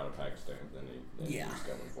interests get out of Pakistan. Then he's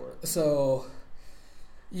coming for it. So,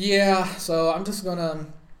 yeah. So I'm just gonna.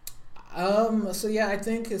 So yeah, I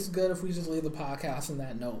think it's good if we just leave the podcast on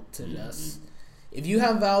that note to just. If you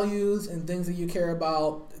have values and things that you care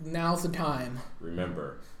about, now's the time.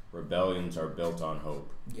 Remember, rebellions are built on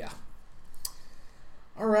hope. Yeah.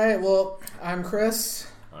 All right, well, I'm Chris.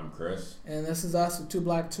 I'm Chris. And this is us, Too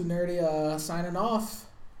Black, Too Nerdy, signing off.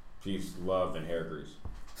 Peace, love, and hair grease.